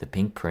loved the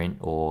Pink Print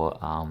or,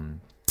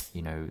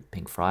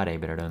 Pink Friday,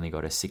 but it only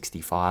got a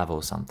 65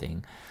 or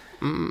something.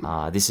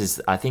 I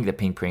think the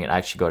Pink Print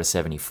actually got a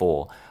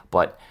 74,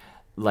 but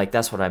like,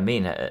 that's what I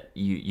mean.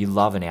 You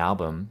love an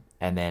album,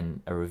 and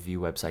then a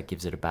review website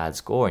gives it a bad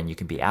score, and you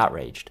can be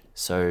outraged.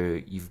 So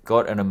you've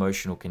got an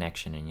emotional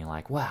connection, and you're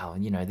like, wow,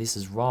 this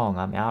is wrong.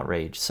 I'm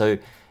outraged. So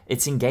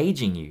it's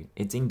engaging you.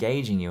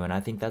 And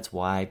I think that's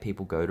why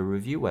people go to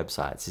review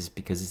websites, is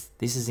because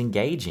this is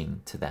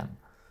engaging to them.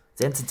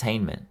 It's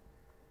entertainment.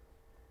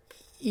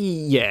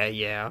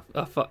 Yeah.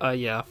 I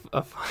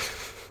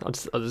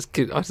just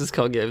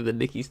can't get over the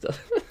Nicki stuff.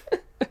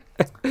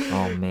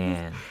 Oh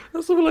man,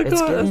 that's all I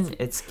got.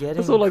 It's getting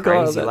that's all I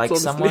crazy. Got, like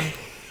honestly.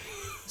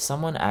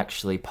 someone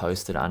actually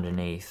posted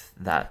underneath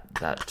that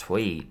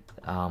tweet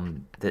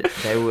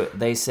that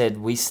they said,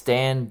 "We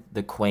stand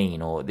the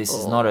Queen," or this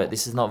is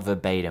not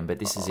verbatim, but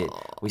this is it.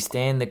 "We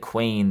stand the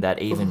Queen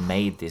that even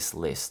made this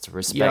list.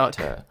 Respect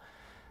her."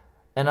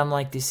 And I'm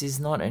like, this is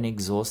not an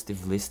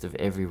exhaustive list of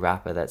every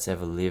rapper that's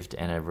ever lived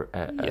and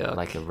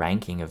a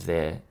ranking of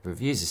their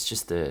reviews. It's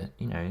just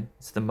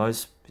it's the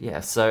most. Yeah.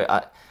 So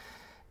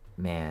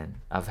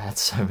I've had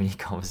so many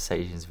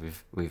conversations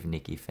with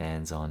Nicki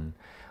fans on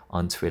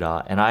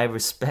Twitter, and I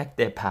respect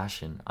their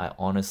passion. I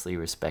honestly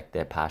respect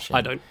their passion.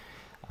 I don't.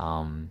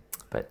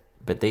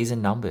 But these are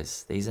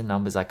numbers.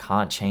 I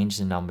can't change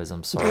the numbers.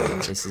 I'm sorry.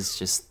 This is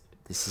just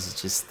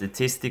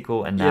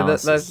statistical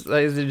analysis. Yeah,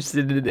 that is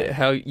interesting, isn't it?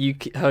 How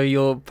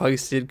you're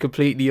posted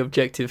completely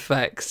objective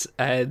facts,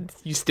 and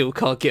you still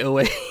can't get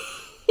away.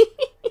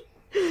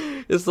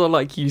 It's not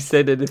like you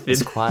said anything.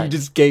 You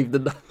just gave the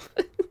number.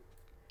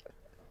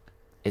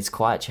 It's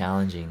quite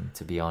challenging,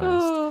 to be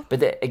honest.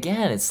 But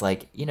again, it's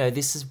like,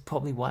 this is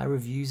probably why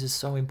reviews are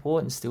so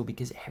important still,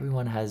 because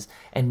everyone has...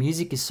 And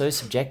music is so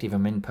subjective. I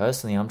mean,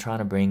 personally, I'm trying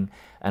to bring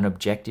an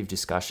objective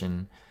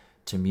discussion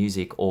to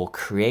music, or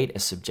create a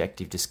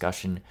subjective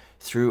discussion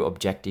through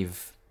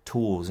objective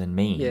tools and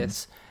means.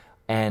 Yes.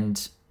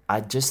 And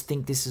I just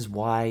think this is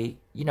why,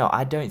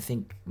 I don't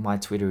think my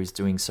Twitter is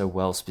doing so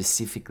well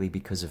specifically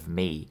because of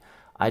me.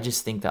 I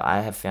just think that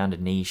I have found a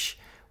niche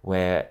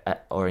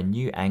or a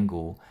new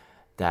angle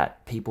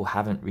that people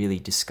haven't really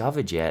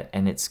discovered yet,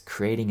 and it's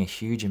creating a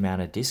huge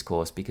amount of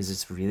discourse because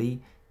it's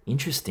really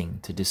interesting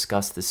to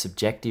discuss the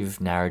subjective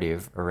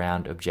narrative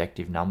around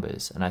objective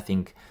numbers. And I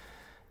think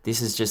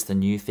this is just a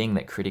new thing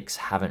that critics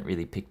haven't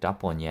really picked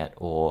up on yet,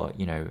 or,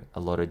 you know, a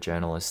lot of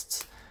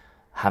journalists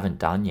haven't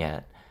done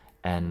yet.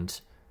 And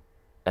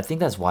I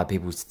think that's why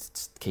people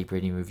keep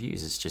reading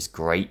reviews. It's just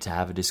great to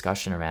have a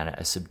discussion around it,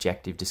 a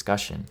subjective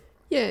discussion.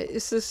 Yeah,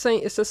 it's the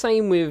same. It's the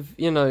same with,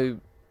 you know,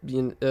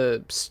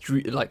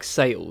 like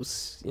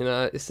sales. You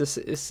know,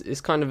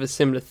 it's kind of a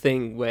similar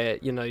thing where,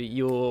 you know,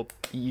 you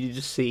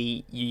just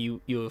see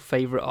your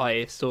favorite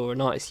artist or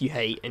an artist you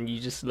hate, and you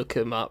just look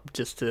them up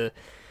just to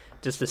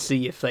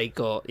see if they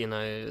got, you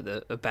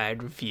know, a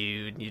bad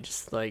review, and you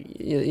just like,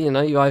 you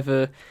know, you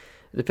either,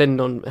 depending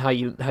on how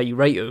you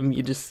rate them,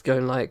 you're just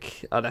going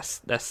like, oh,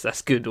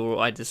 that's good, or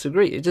I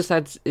disagree. It just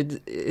adds,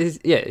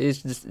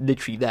 it's just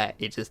literally that.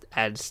 It just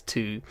adds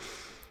to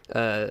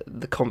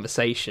the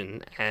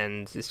conversation,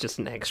 and it's just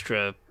an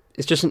extra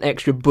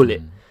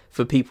bullet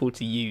for people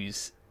to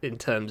use in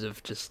terms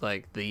of just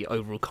like the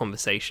overall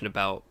conversation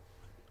about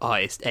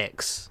artist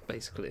X,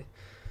 basically.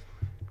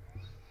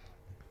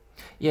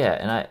 Yeah,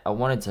 and I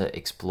wanted to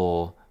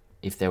explore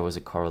if there was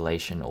a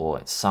correlation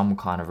or some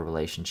kind of a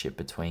relationship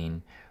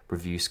between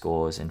review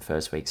scores and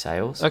first week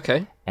sales.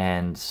 Okay.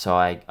 And so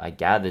I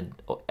gathered,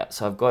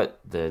 so I've got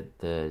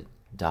the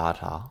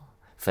data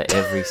for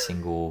every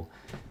single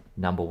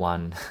number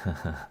one.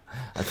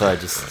 I thought I'd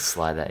just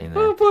slide that in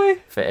there. Oh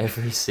boy. For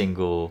every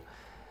single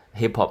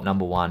hip hop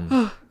number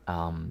one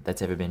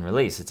that's ever been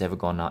released, that's ever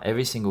gone up,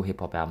 every single hip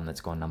hop album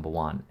that's gone number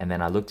one. And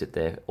then I looked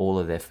at all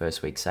of their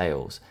first week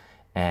sales,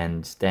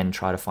 and then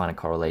try to find a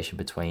correlation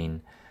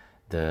between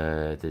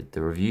the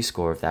review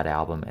score of that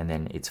album and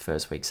then its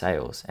first week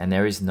sales. And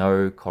there is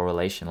no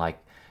correlation, like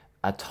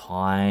a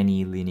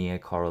tiny linear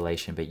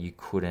correlation, but you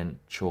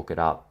couldn't chalk it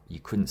up. You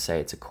couldn't say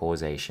it's a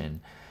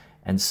causation.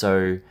 And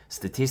so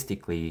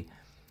statistically,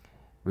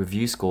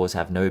 review scores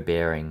have no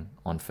bearing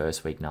on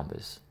first week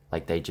numbers.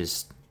 Like they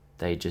just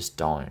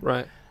don't.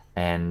 Right.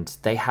 And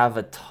they have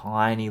a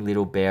tiny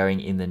little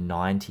bearing in the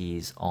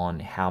 90s on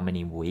how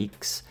many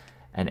weeks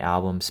an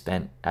album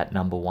spent at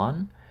number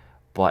one,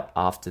 but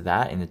after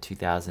that, in the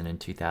 2000 and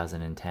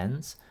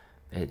 2010s,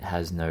 it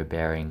has no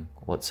bearing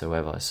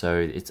whatsoever.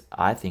 So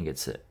I think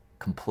it's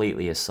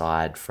completely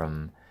aside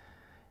from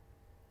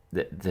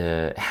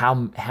the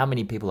how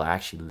many people are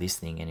actually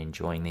listening and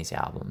enjoying these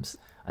albums.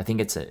 I think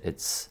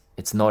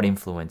it's not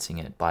influencing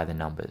it by the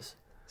numbers.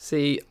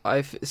 See,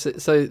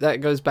 so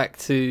that goes back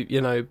to, you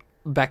know,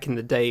 back in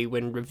the day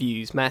when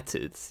reviews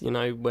mattered, you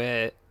know,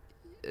 where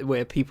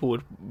people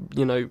would,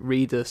 you know,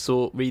 read the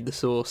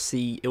source,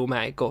 see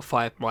Illmatic got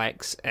 5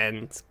 mics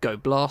and go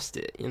blast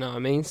it, you know what I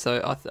mean?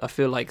 So I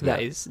feel like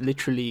that is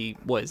literally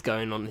what is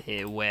going on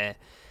here, where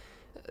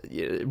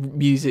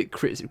music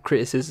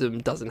criticism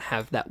doesn't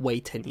have that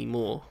weight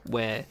anymore,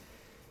 where,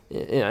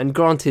 you know, and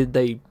granted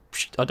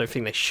I don't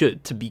think they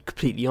should, to be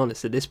completely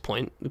honest at this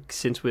point,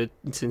 since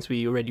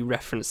we already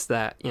referenced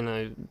that, you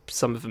know,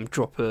 some of them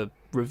drop a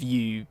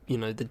review, you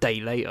know, the day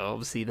later.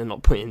 Obviously they're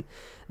not putting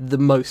the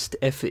most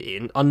effort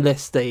in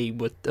unless they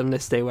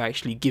were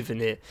actually given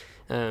it,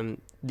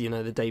 you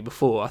know, the day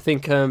before. I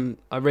think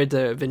I read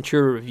a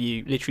Ventura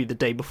review literally the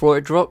day before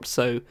it dropped,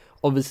 so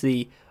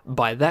obviously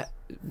by that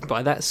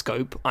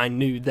scope I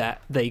knew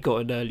that they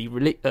got an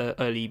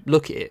early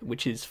look at it,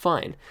 which is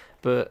fine.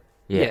 But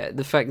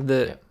the fact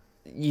that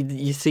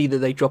you see that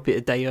they drop it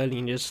a day early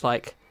and you're just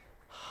like,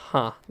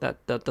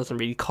 that doesn't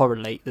really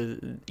correlate.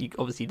 You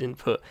obviously didn't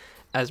put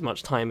as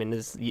much time in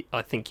as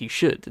I think you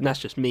should, and that's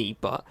just me.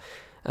 But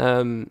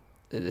who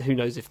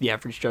knows if the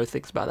average Joe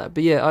thinks about that?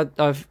 But yeah,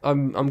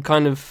 I'm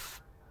kind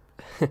of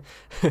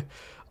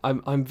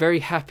I'm very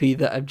happy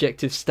that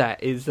objective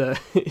stat is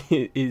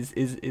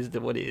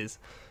what it is.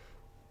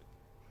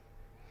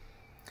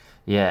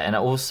 Yeah, and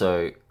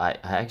also I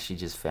actually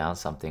just found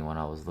something when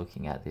I was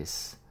looking at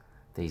these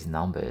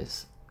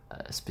numbers,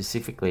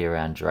 specifically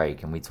around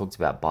Drake, and we talked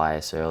about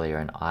bias earlier,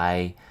 and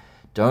I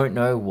don't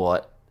know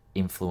what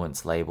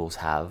influence labels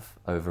have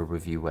over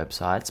review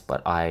websites,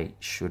 but I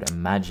should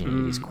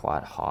imagine it is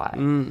quite high.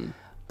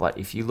 But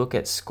if you look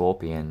at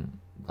Scorpion,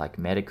 like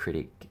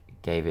Metacritic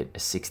gave it a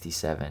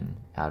 67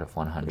 out of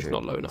 100. It's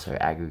not low enough. So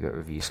aggregate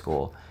review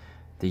score.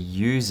 The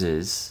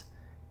users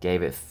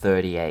gave it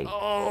 38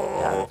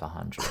 out of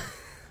 100.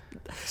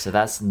 So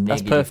that's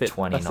negative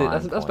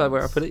 29 that's about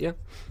where I put it, yeah.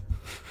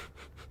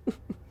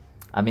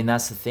 I mean,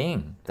 that's the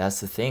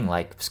thing.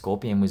 Like,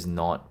 Scorpion was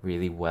not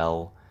really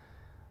well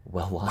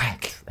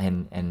liked,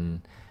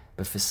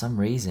 but for some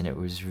reason it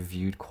was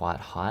reviewed quite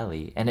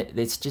highly, and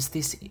it's just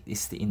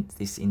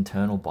this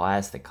internal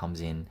bias that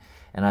comes in,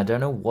 and I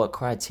don't know what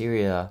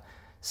criteria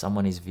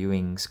someone is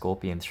viewing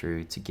Scorpion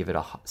through to give it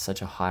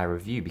such a high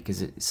review,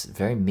 because it's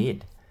very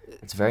mid.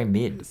 It's very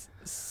mid.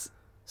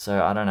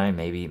 So I don't know.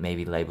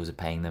 Maybe labels are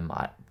paying them.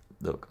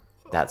 Look,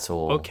 that's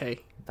all. Okay.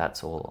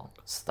 That's all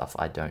stuff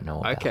I don't know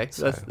about. Okay,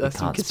 so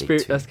that's a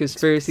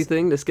conspiracy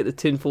thing. Let's get the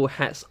tinfoil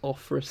hats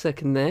off for a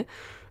second there.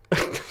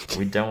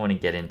 We don't want to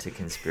get into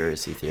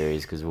conspiracy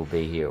theories because we'll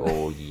be here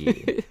all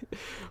year.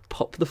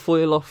 Pop the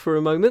foil off for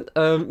a moment.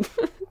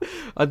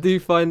 I do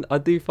find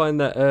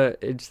that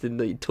interesting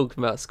that you're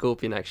talking about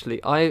Scorpion.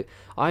 Actually, I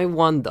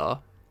wonder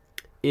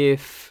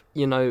if,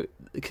 you know,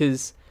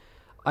 because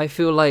I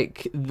feel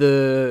like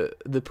the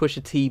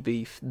Pusha T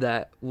beef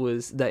that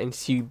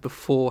ensued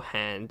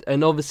beforehand,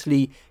 and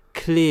obviously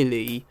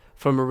clearly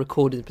from a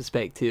recording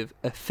perspective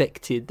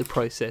affected the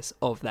process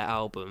of that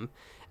album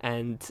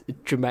and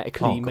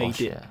dramatically made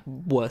it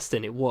worse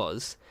than it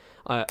was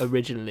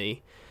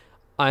originally.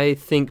 I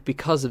think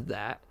because of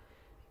that,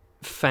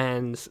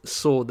 fans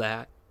saw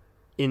that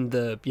in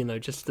the, you know,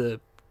 just the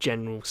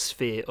general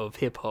sphere of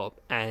hip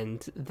hop,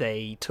 and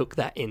they took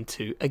that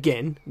into,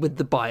 again, with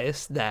the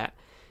bias that,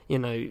 you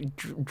know,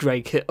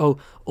 Drake.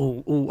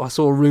 I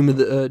saw a rumor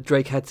that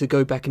Drake had to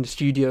go back in the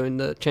studio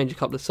and change a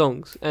couple of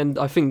songs, and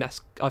I think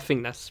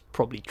that's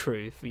probably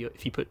true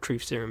if you put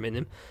Truth Serum in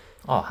him.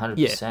 Oh, 100%.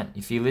 Yeah.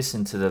 If you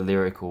listen to the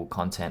lyrical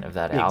content of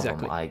that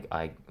album, exactly.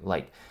 I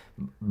like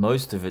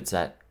most of it's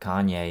at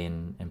Kanye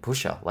and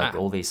Pusha, like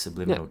all these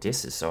subliminal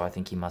disses. So I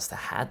think he must have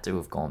had to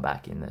have gone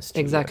back in the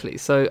studio. Exactly.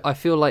 So I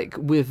feel like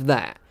with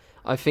that,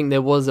 I think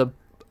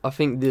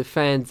the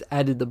fans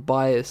added the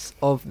bias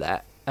of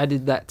that,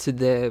 added that to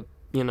their,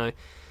 you know,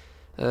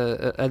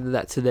 added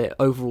that to their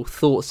overall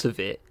thoughts of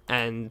it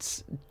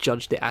and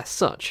judged it as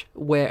such.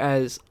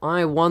 Whereas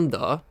I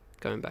wonder,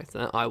 going back to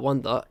that, I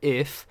wonder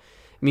if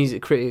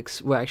music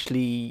critics were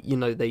actually, you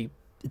know, they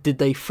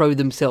throw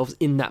themselves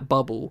in that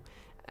bubble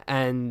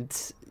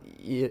and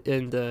you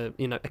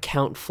know,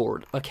 account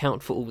for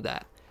all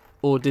that,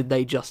 or did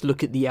they just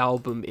look at the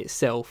album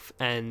itself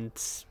and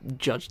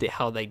judged it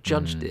how they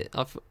judged it?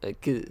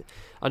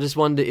 I just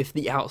wonder if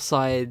the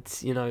outside,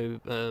 you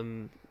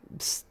know,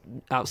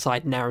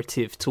 outside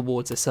narrative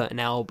towards a certain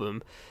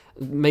album,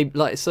 maybe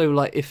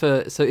if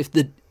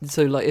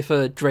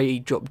a Dre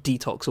dropped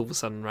Detox all of a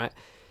sudden, right?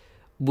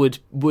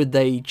 Would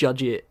they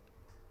judge it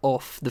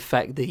off the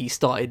fact that he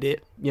started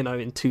it, you know,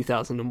 in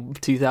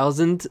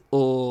 2000,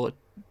 or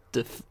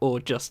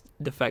just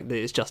the fact that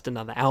it's just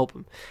another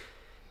album?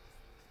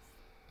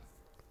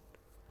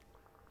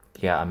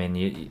 Yeah, I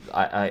mean,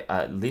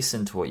 I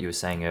listened to what you were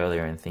saying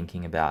earlier and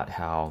thinking about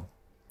how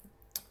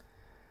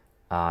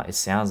it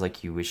sounds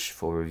like you wish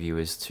for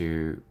reviewers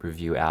to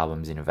review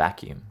albums in a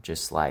vacuum,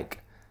 just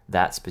like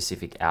that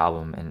specific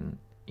album, and,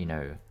 you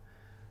know,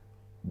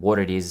 what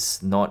it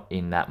is, not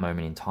in that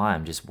moment in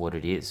time, just what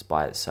it is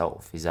by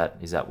itself. Is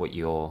that what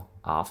you're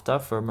after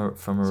from a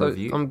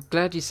review? I'm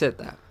glad you said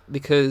that,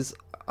 because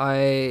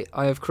I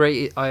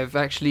have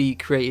actually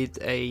created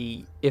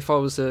a, if I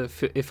was a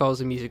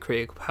music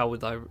critic,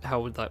 what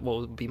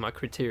would be my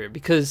criteria?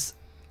 Because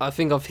I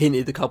think I've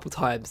hinted a couple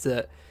times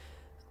that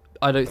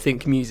I don't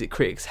think music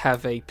critics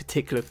have a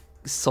particular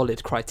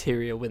solid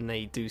criteria when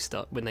they do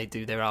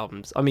their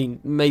albums. I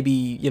mean, maybe,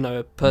 you know,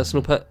 a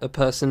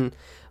person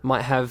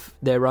might have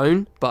their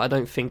own, but I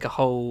don't think the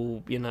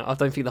whole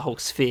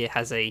sphere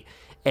has a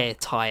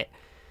airtight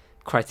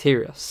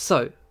criteria.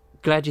 So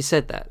glad you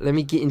said that. Let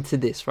me get into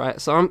this,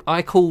 right? So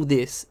I call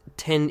this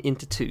 10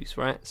 into 2s,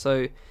 right?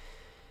 So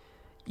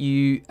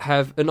you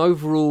have an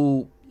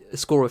overall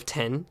score of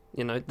 10,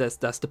 you know,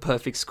 that's the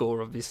perfect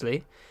score,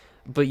 obviously,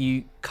 but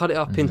you cut it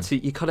up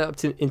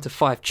into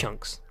 5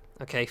 chunks.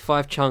 Okay,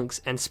 5 chunks,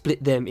 and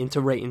split them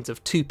into ratings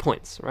of 2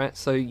 points, right?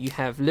 So you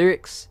have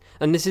lyrics,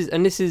 and this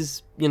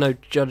is, you know,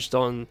 judged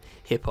on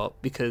hip hop,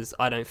 because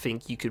I don't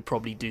think you could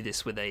probably do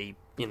this with a,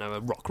 you know,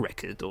 a rock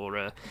record or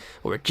a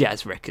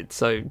jazz record.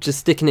 So just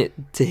sticking it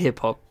to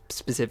hip hop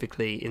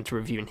specifically, into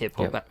reviewing hip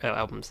hop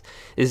albums,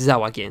 this is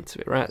how I get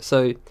into it, right?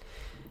 So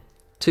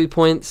 2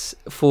 points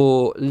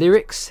for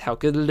lyrics. How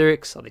good are the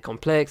lyrics? Are they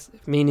complex?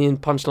 Meaning,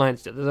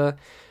 punchlines, da-da-da.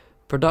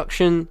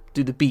 Production,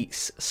 do the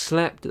beats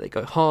slap? Do they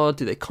go hard?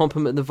 Do they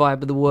complement the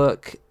vibe of the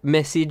work?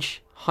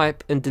 Message,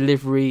 hype and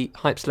delivery,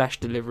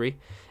 hype/delivery.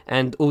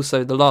 And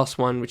also the last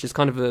one, which is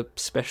kind of a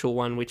special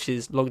one, which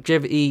is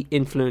longevity,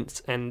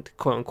 influence, and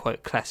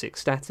quote-unquote classic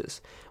status,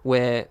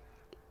 where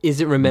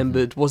is it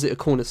remembered? Was it a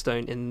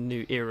cornerstone in the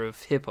new era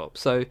of hip-hop?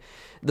 So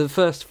the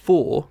first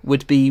 4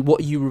 would be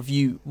what you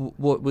review,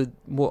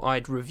 what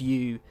I'd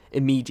review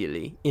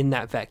immediately in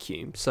that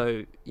vacuum.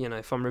 So, you know,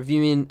 if I'm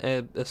reviewing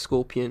a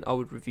Scorpion, I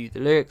would review the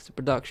lyrics, the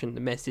production,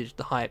 the message,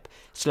 the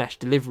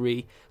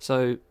hype/delivery.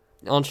 So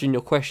answering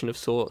your question of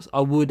sorts,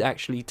 I would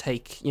actually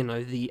take, you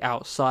know, the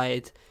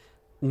outside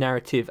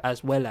narrative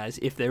as well, as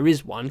if there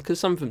is one,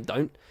 because some of them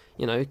don't.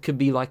 You know, it could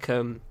be like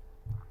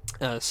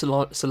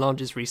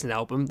Solange's recent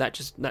album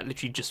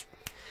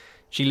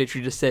she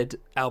literally just said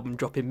album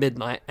dropping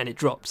midnight, and it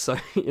dropped. So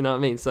you know what I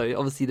mean. So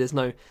obviously there's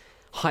no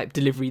hype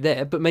delivery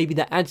there, but maybe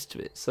that adds to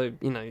it. So,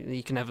 you know,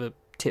 you can have a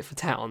tit for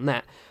tat on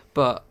that.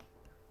 But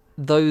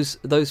those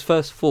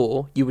first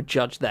 4, you would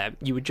judge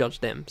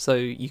them. So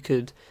you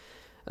could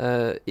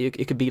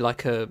it could be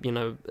like a, you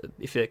know,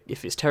 if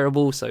it's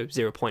terrible, so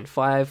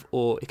 0.5,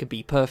 or it could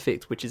be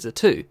perfect, which is a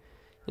 2. You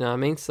know what I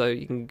mean? So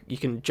you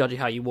can judge it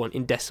how you want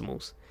in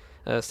decimals.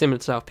 Similar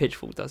to how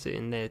Pitchfork does it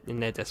in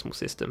their decimal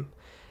system.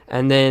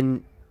 And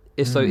then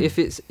So if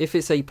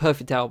it's a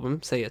perfect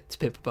album, say a To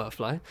Pimp a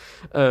Butterfly,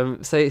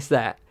 say it's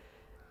that,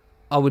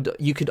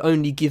 you could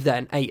only give that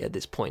an 8 at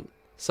this point.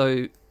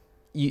 So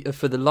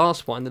for the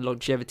last one, the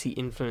longevity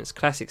influence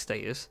classic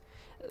status,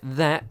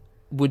 that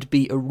would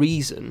be a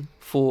reason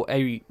for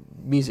a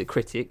music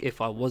critic, if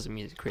I was a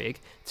music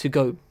critic, to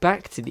go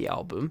back to the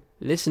album,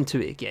 listen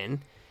to it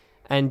again,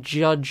 and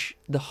judge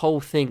the whole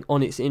thing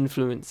on its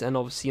influence, and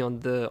obviously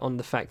on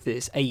the fact that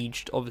it's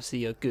aged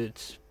obviously a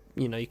good,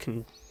 you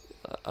can,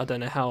 I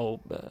don't know how,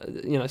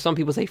 some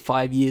people say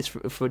 5 years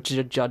for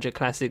to judge a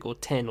classic, or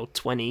 10 or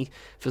 20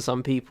 for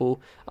some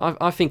people.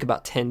 I think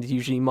about 10 is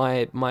usually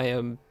my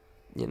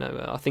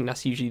I think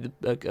that's usually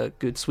a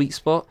good sweet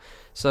spot.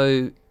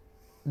 So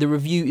the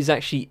review is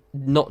actually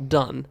not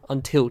done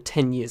until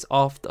 10 years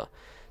after.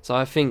 So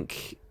I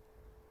think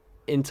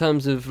in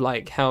terms of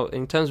a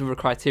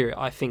criteria,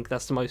 I think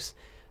that's the most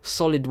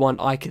solid one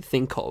I could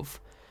think of,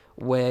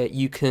 where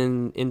you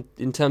can,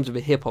 in terms of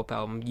a hip hop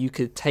album, you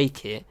could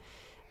take it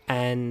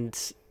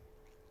and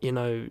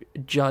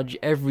judge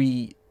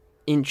every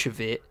inch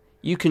of it.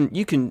 You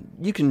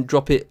can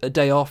drop it a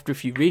day after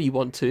if you really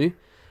want to,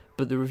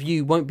 but the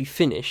review won't be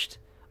finished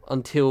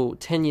until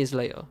 10 years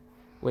later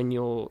when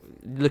you're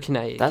looking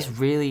at it. That's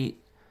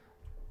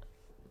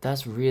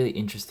really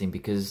interesting,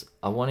 because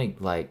I want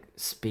to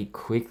speak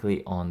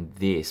quickly on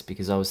this,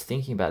 because I was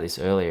thinking about this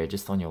earlier,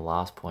 just on your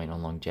last point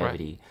on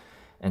longevity. Right.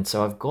 And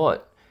so I've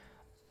got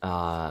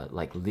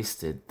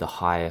listed the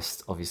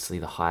highest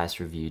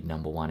reviewed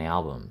number one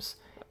albums.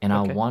 And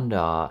okay. I wonder,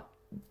 a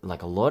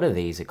lot of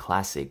these are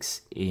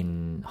classics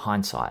in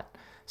hindsight.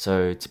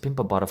 So To Pimp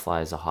a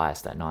Butterfly is the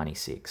highest at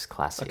 96,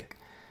 classic. Okay.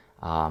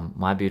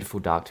 My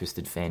Beautiful Dark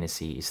Twisted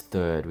Fantasy is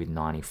third with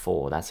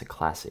 94. That's a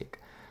classic.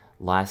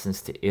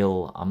 License to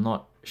Ill, I'm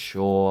not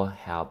sure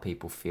how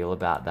people feel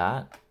about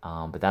that,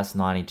 but that's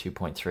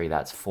 92.3.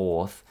 That's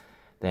fourth.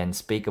 Then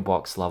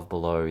Speakerbox Love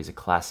Below is a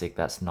classic.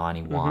 That's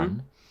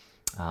 91.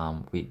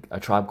 Mm-hmm. A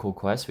Tribe Called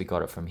Quest, we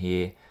got it from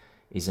here,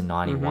 is a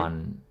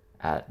 91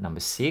 at number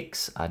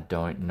 6. I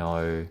don't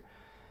know.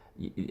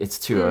 It's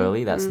too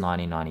early. That's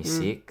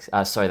 1996.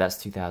 Sorry, that's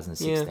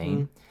 2016.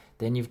 Yeah.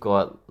 Then you've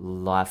got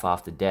Life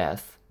After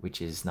Death,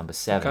 which is number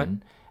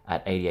 7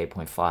 at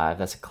 88.5.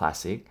 That's a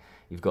classic.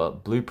 You've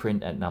got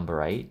Blueprint at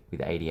number 8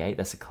 with 88.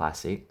 That's a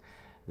classic.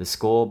 The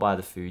Score by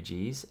the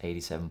Fugees,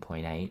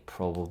 87.8.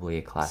 Probably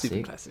a classic.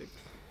 Super classic.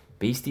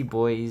 Beastie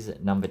Boys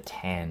at number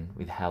 10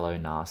 with Hello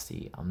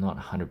Nasty. I'm not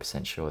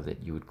 100% sure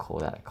that you would call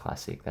that a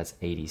classic. That's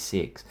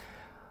 86.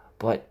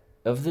 But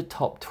of the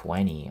top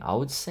 20, I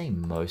would say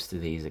most of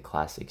these are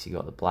classics. You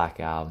got the Black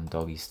Album,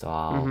 Doggy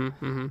Style,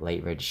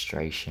 Late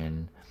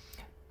Registration.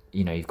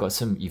 You've got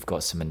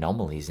some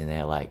anomalies in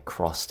there, like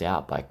Crossed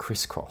Out by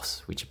Criss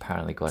Cross, which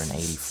apparently got an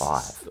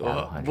 85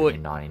 out of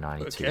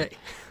 192. Okay.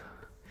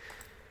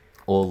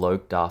 Or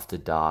Loked After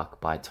Dark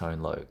by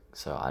Tone Loc.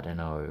 So I don't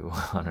know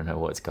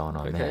what's going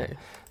on there.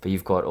 But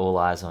you've got All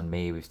Eyes on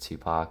Me with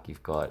Tupac.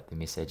 You've got The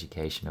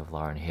Miseducation of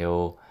Lauryn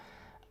Hill.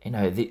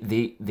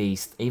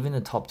 These even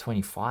the top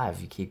 25.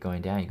 You keep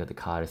going down. You've got the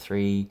Carter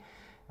 3.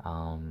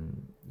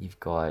 You've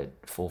got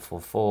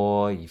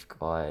 444. You've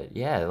got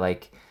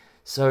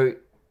so.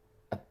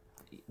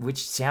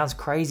 Which sounds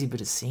crazy,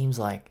 but it seems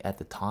like at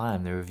the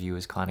time the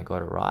reviewers kind of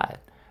got it right.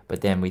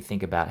 But then we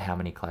think about how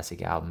many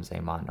classic albums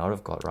they might not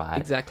have got right.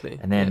 Exactly.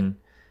 And then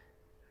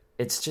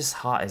it's just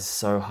hard. It's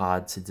so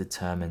hard to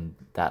determine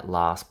that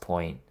last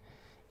point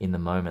in the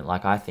moment.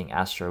 I think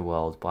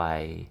Astroworld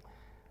by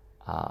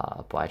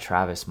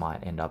Travis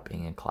might end up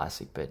being a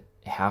classic, but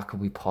how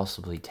could we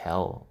possibly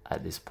tell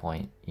at this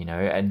point?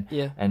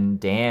 And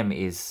Damn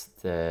is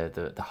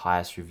the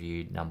highest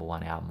reviewed number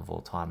one album of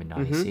all time in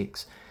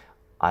 96.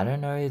 I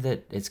don't know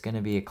that it's going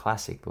to be a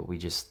classic, but we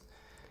just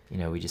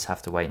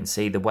have to wait and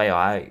see. The way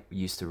I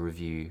used to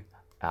review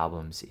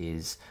albums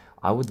is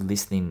I would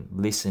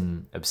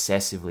listen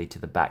obsessively to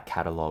the back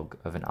catalogue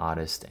of an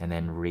artist and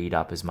then read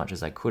up as much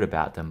as I could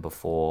about them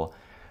before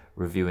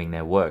reviewing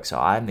their work. So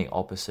I'm the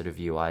opposite of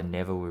you. I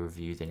never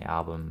reviewed an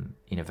album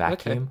in a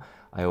vacuum.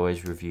 Okay. I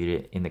always reviewed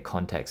it in the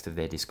context of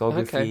their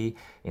discography,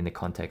 in the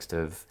context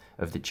of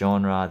the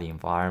genre, the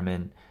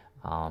environment.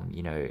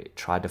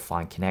 Tried to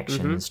find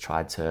connections,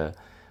 tried to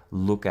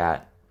look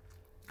at,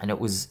 and it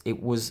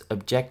was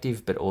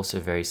objective but also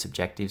very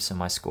subjective. So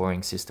my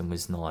scoring system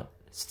was not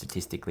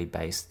statistically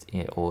based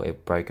or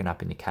broken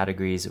up into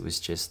categories. It was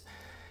just,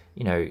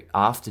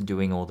 after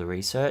doing all the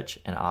research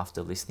and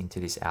after listening to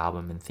this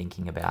album and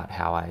thinking about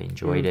how I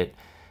enjoyed it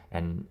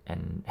and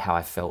how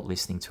I felt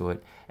listening to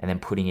it, and then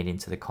putting it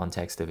into the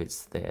context of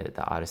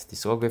the artist's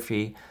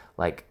discography,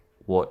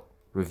 what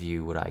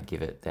review would I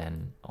give it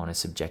then on a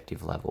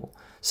subjective level?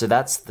 So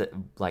that's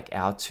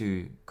our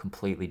two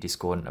completely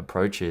discordant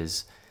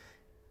approaches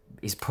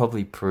is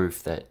probably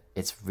proof that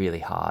it's really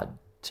hard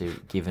to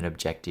give an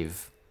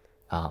objective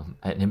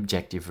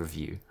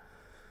review.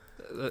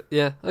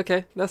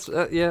 Okay. That's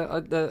the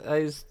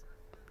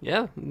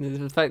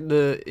fact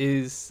that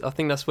is, I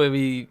think that's where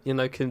we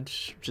can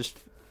just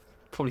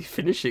probably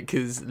finish it,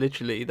 because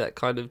literally that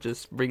kind of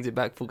just brings it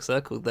back full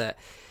circle, that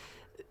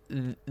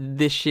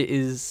this shit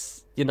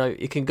is,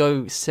 it can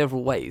go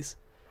several ways.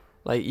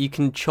 Like, you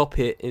can chop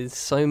it in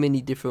so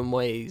many different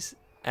ways,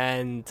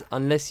 and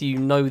unless you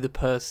know the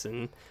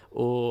person,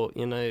 or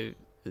you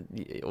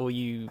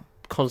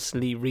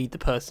constantly read the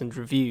person's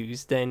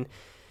reviews, then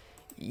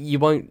you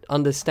won't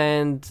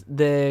understand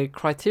their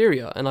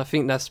criteria. And I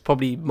think that's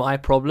probably my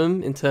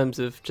problem in terms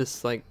of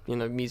just like,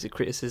 music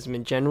criticism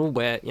in general,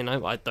 where,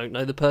 I don't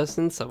know the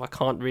person, so I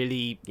can't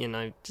really,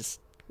 I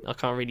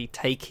can't really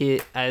take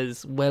it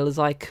as well as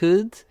I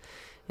could.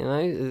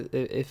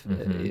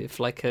 If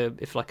like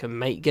a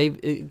mate gave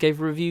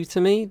a review to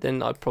me,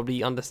 then I'd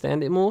probably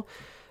understand it more.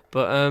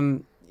 But I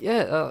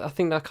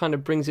think that kind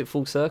of brings it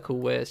full circle,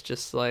 where it's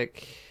just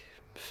like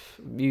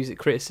music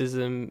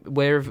criticism,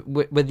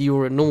 whether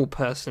you're a normal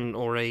person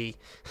or a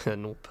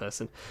normal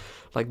person,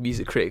 like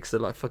music critics are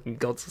like fucking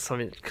gods or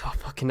something. God,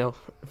 fucking hell,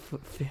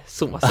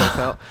 sort myself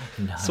out.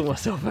 Sort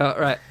myself out,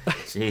 right?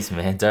 Jeez,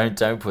 man,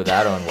 don't put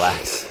that on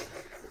wax.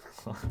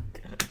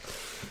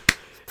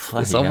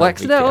 It's on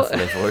wax now.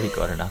 They've already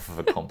got enough of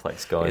a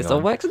complex going on. It's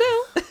on wax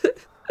now.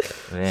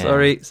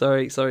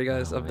 Sorry,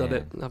 guys. I've done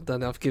it.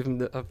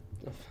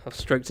 I've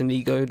stroked an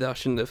ego that I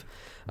shouldn't have.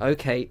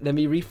 Okay, let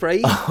me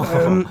rephrase.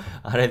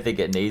 I don't think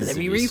it needs to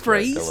be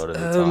rephrased a lot of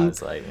the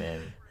times. Like,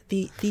 man,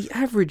 the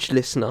average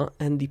listener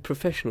and the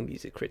professional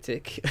music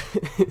critic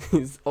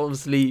is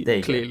obviously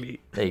clearly.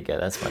 There you go.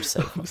 That's much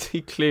safer.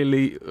 Obviously,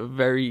 clearly,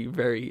 very,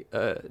 very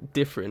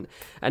different.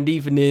 And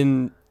even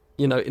in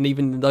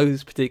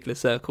those particular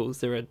circles,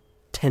 there are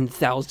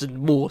 10,000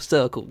 more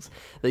circles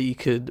that you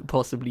could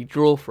possibly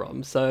draw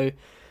from. So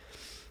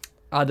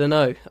I don't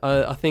know.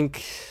 I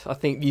think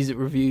music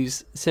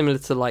reviews, similar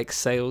to like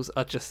sales,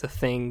 are just a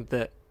thing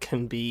that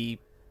can be,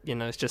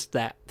 it's just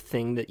that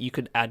thing that you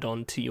could add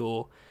on to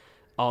your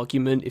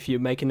argument if you're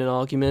making an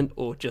argument,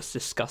 or just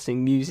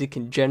discussing music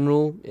in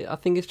general. I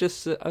think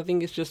it's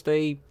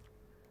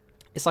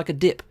like a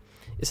dip.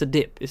 It's a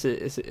dip.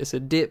 It's a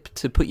dip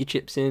to put your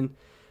chips in.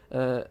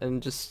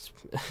 And just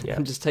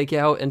take it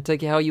out and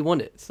take it how you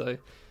want it. So,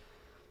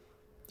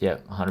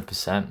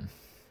 100%.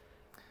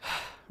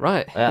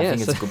 Right. I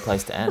think it's a good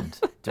place to end.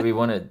 Do we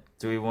want to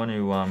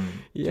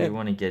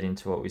get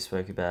into what we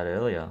spoke about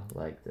earlier,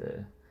 like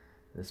the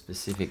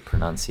specific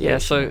pronunciation? Yeah.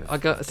 So I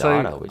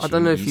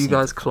don't know if you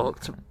guys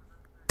clocked.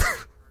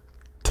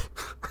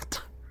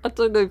 I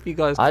don't know if you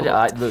guys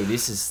clocked. Look,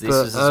 this was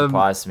a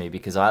surprise to me,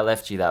 because I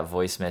left you that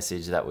voice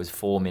message that was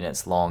 4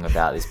 minutes long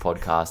about this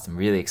podcast. I'm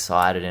really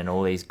excited, and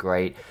all these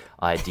great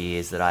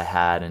ideas that I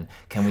had, and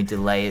can we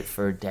delay it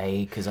for a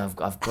day because I've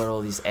got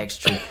all this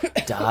extra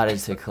data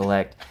to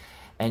collect,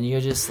 and you're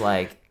just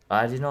like,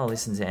 I did not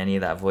listen to any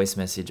of that voice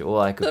message. All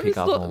I could pick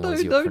up on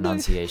was your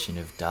pronunciation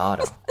of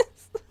data.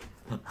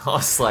 I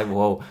was like,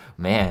 whoa,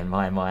 man,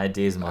 my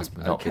ideas must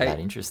not be that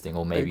interesting,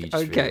 or maybe you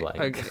just really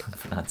like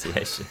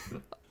pronunciation.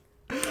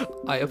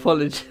 I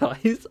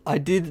apologise. I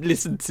did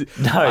listen to.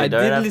 No, you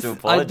don't have to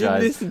apologise. I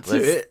did listen to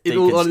it. In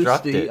all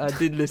honesty, I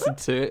did listen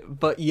to it.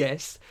 But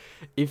yes,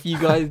 if you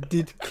guys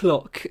did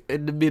clock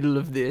in the middle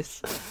of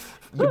this,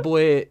 your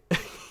boy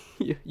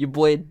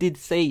did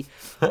say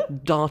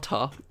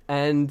data,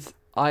 and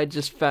I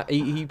just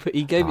he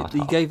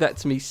gave that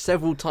to me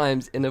several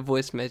times in a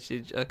voice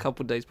message a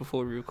couple of days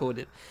before we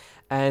recorded,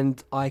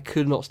 and I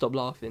could not stop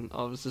laughing.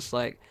 I was just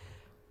like,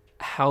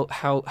 how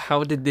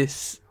did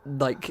this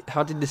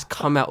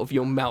come out of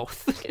your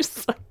mouth?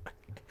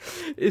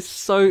 It's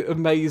so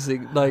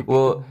amazing. Like,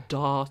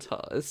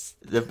 data.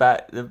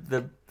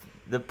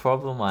 The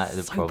problem I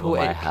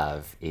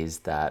have is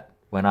that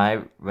when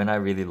I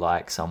really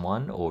like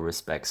someone or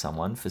respect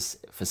someone, for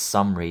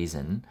some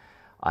reason,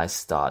 I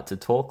start to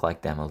talk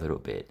like them a little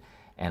bit.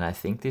 And I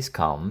think this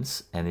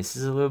comes, and this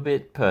is a little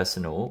bit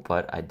personal,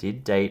 but I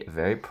did date a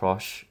very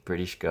posh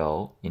British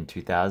girl in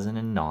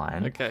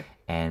 2009. Okay.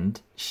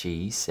 And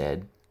she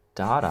said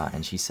data,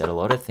 and she said a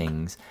lot of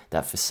things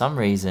that for some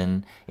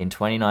reason in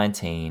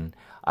 2019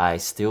 I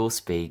still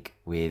speak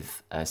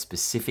with a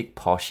specific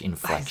posh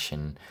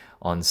inflection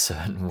on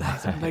certain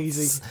words. That's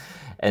amazing.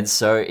 And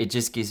so it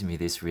just gives me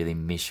this really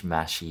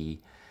mishmashy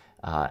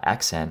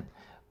accent.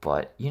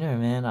 But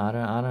man, I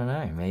don't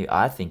know. Maybe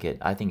I think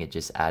it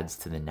just adds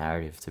to the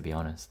narrative, to be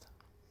honest.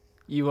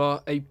 You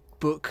are a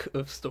book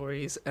of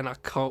stories, and I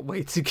can't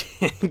wait to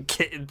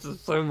get into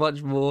so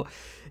much more.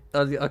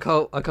 I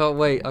can't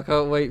wait. I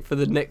can't wait for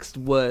the next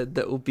word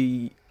that will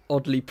be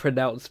oddly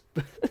pronounced.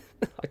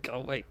 I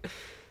can't wait.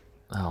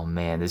 Oh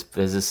man,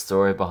 there's a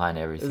story behind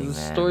everything. There's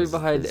a story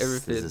behind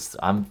everything.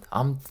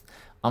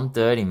 I'm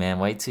dirty, man.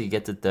 Wait till you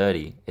get to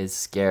 30. It's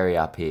scary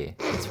up here.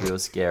 It's real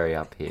scary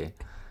up here.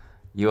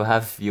 You'll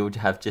have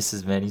just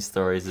as many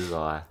stories as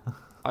I.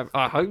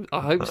 I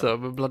hope so.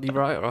 I'm a bloody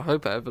writer. I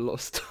hope I have a lot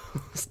of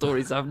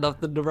stories I have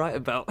nothing to write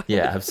about.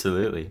 Yeah,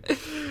 absolutely.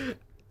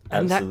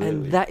 And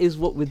that is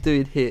what we're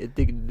doing here,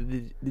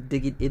 digging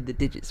in the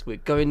digits. We're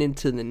going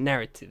into the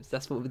narratives.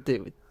 That's what we're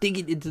doing. We're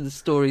digging into the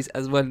stories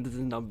as well as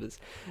the numbers.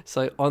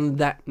 So on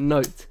that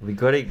note, we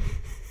got to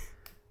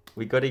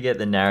get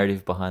the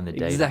narrative behind the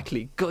data.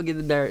 Exactly. Got to get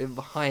the narrative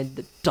behind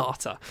the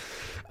data.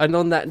 And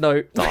on that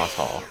note,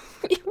 data.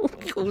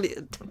 Call it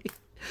a day.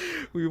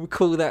 We will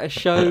call that a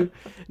show.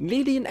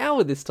 Nearly an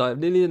hour this time.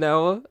 Nearly an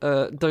hour.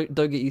 Don't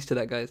get used to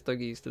that, guys. Don't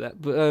get used to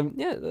that. But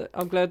yeah,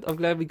 I'm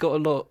glad we got a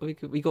lot. We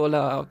got a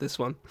lot out of this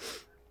one.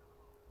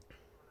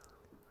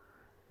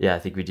 Yeah, I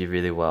think we did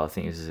really well. I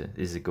think this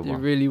is a good one.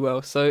 Did really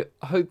well. So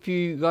I hope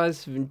you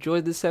guys have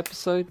enjoyed this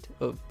episode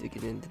of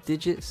Digging in the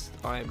Digits.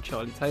 I am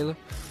Charlie Taylor.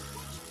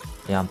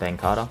 Yeah, I'm Ben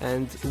Carter.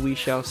 And we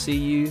shall see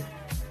you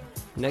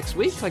next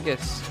week, I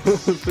guess,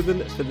 for the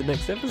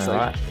next episode. All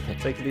right.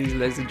 Take it easy,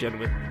 ladies and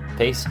gentlemen.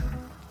 Peace.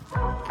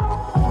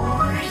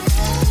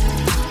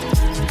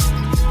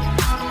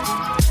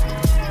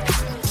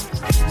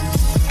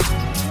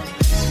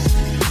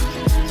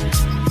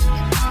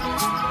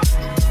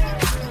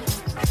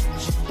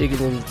 Digging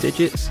in the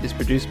Digits is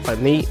produced by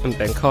me and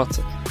Ben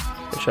Carter.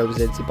 The show was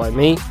edited by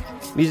me.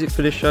 Music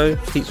for this show,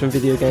 Peeps from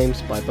Video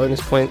Games by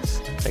Bonus Points,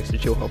 thanks to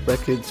Chill Hop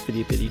Records for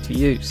the ability to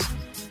use.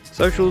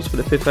 Socials for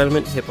The Fifth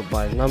Element, Hip Hop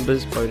by the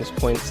Numbers, Bonus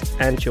Points,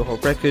 and Chill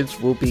Hop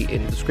Records will be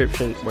in the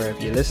description wherever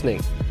you're listening.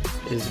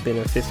 It has been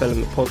a Fifth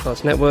Element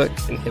Podcast Network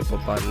and Hip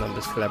Hop by the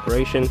Numbers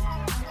collaboration.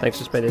 Thanks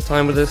for spending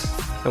time with us,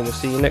 and we'll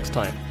see you next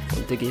time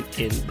on Digging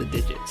in the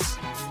Digits.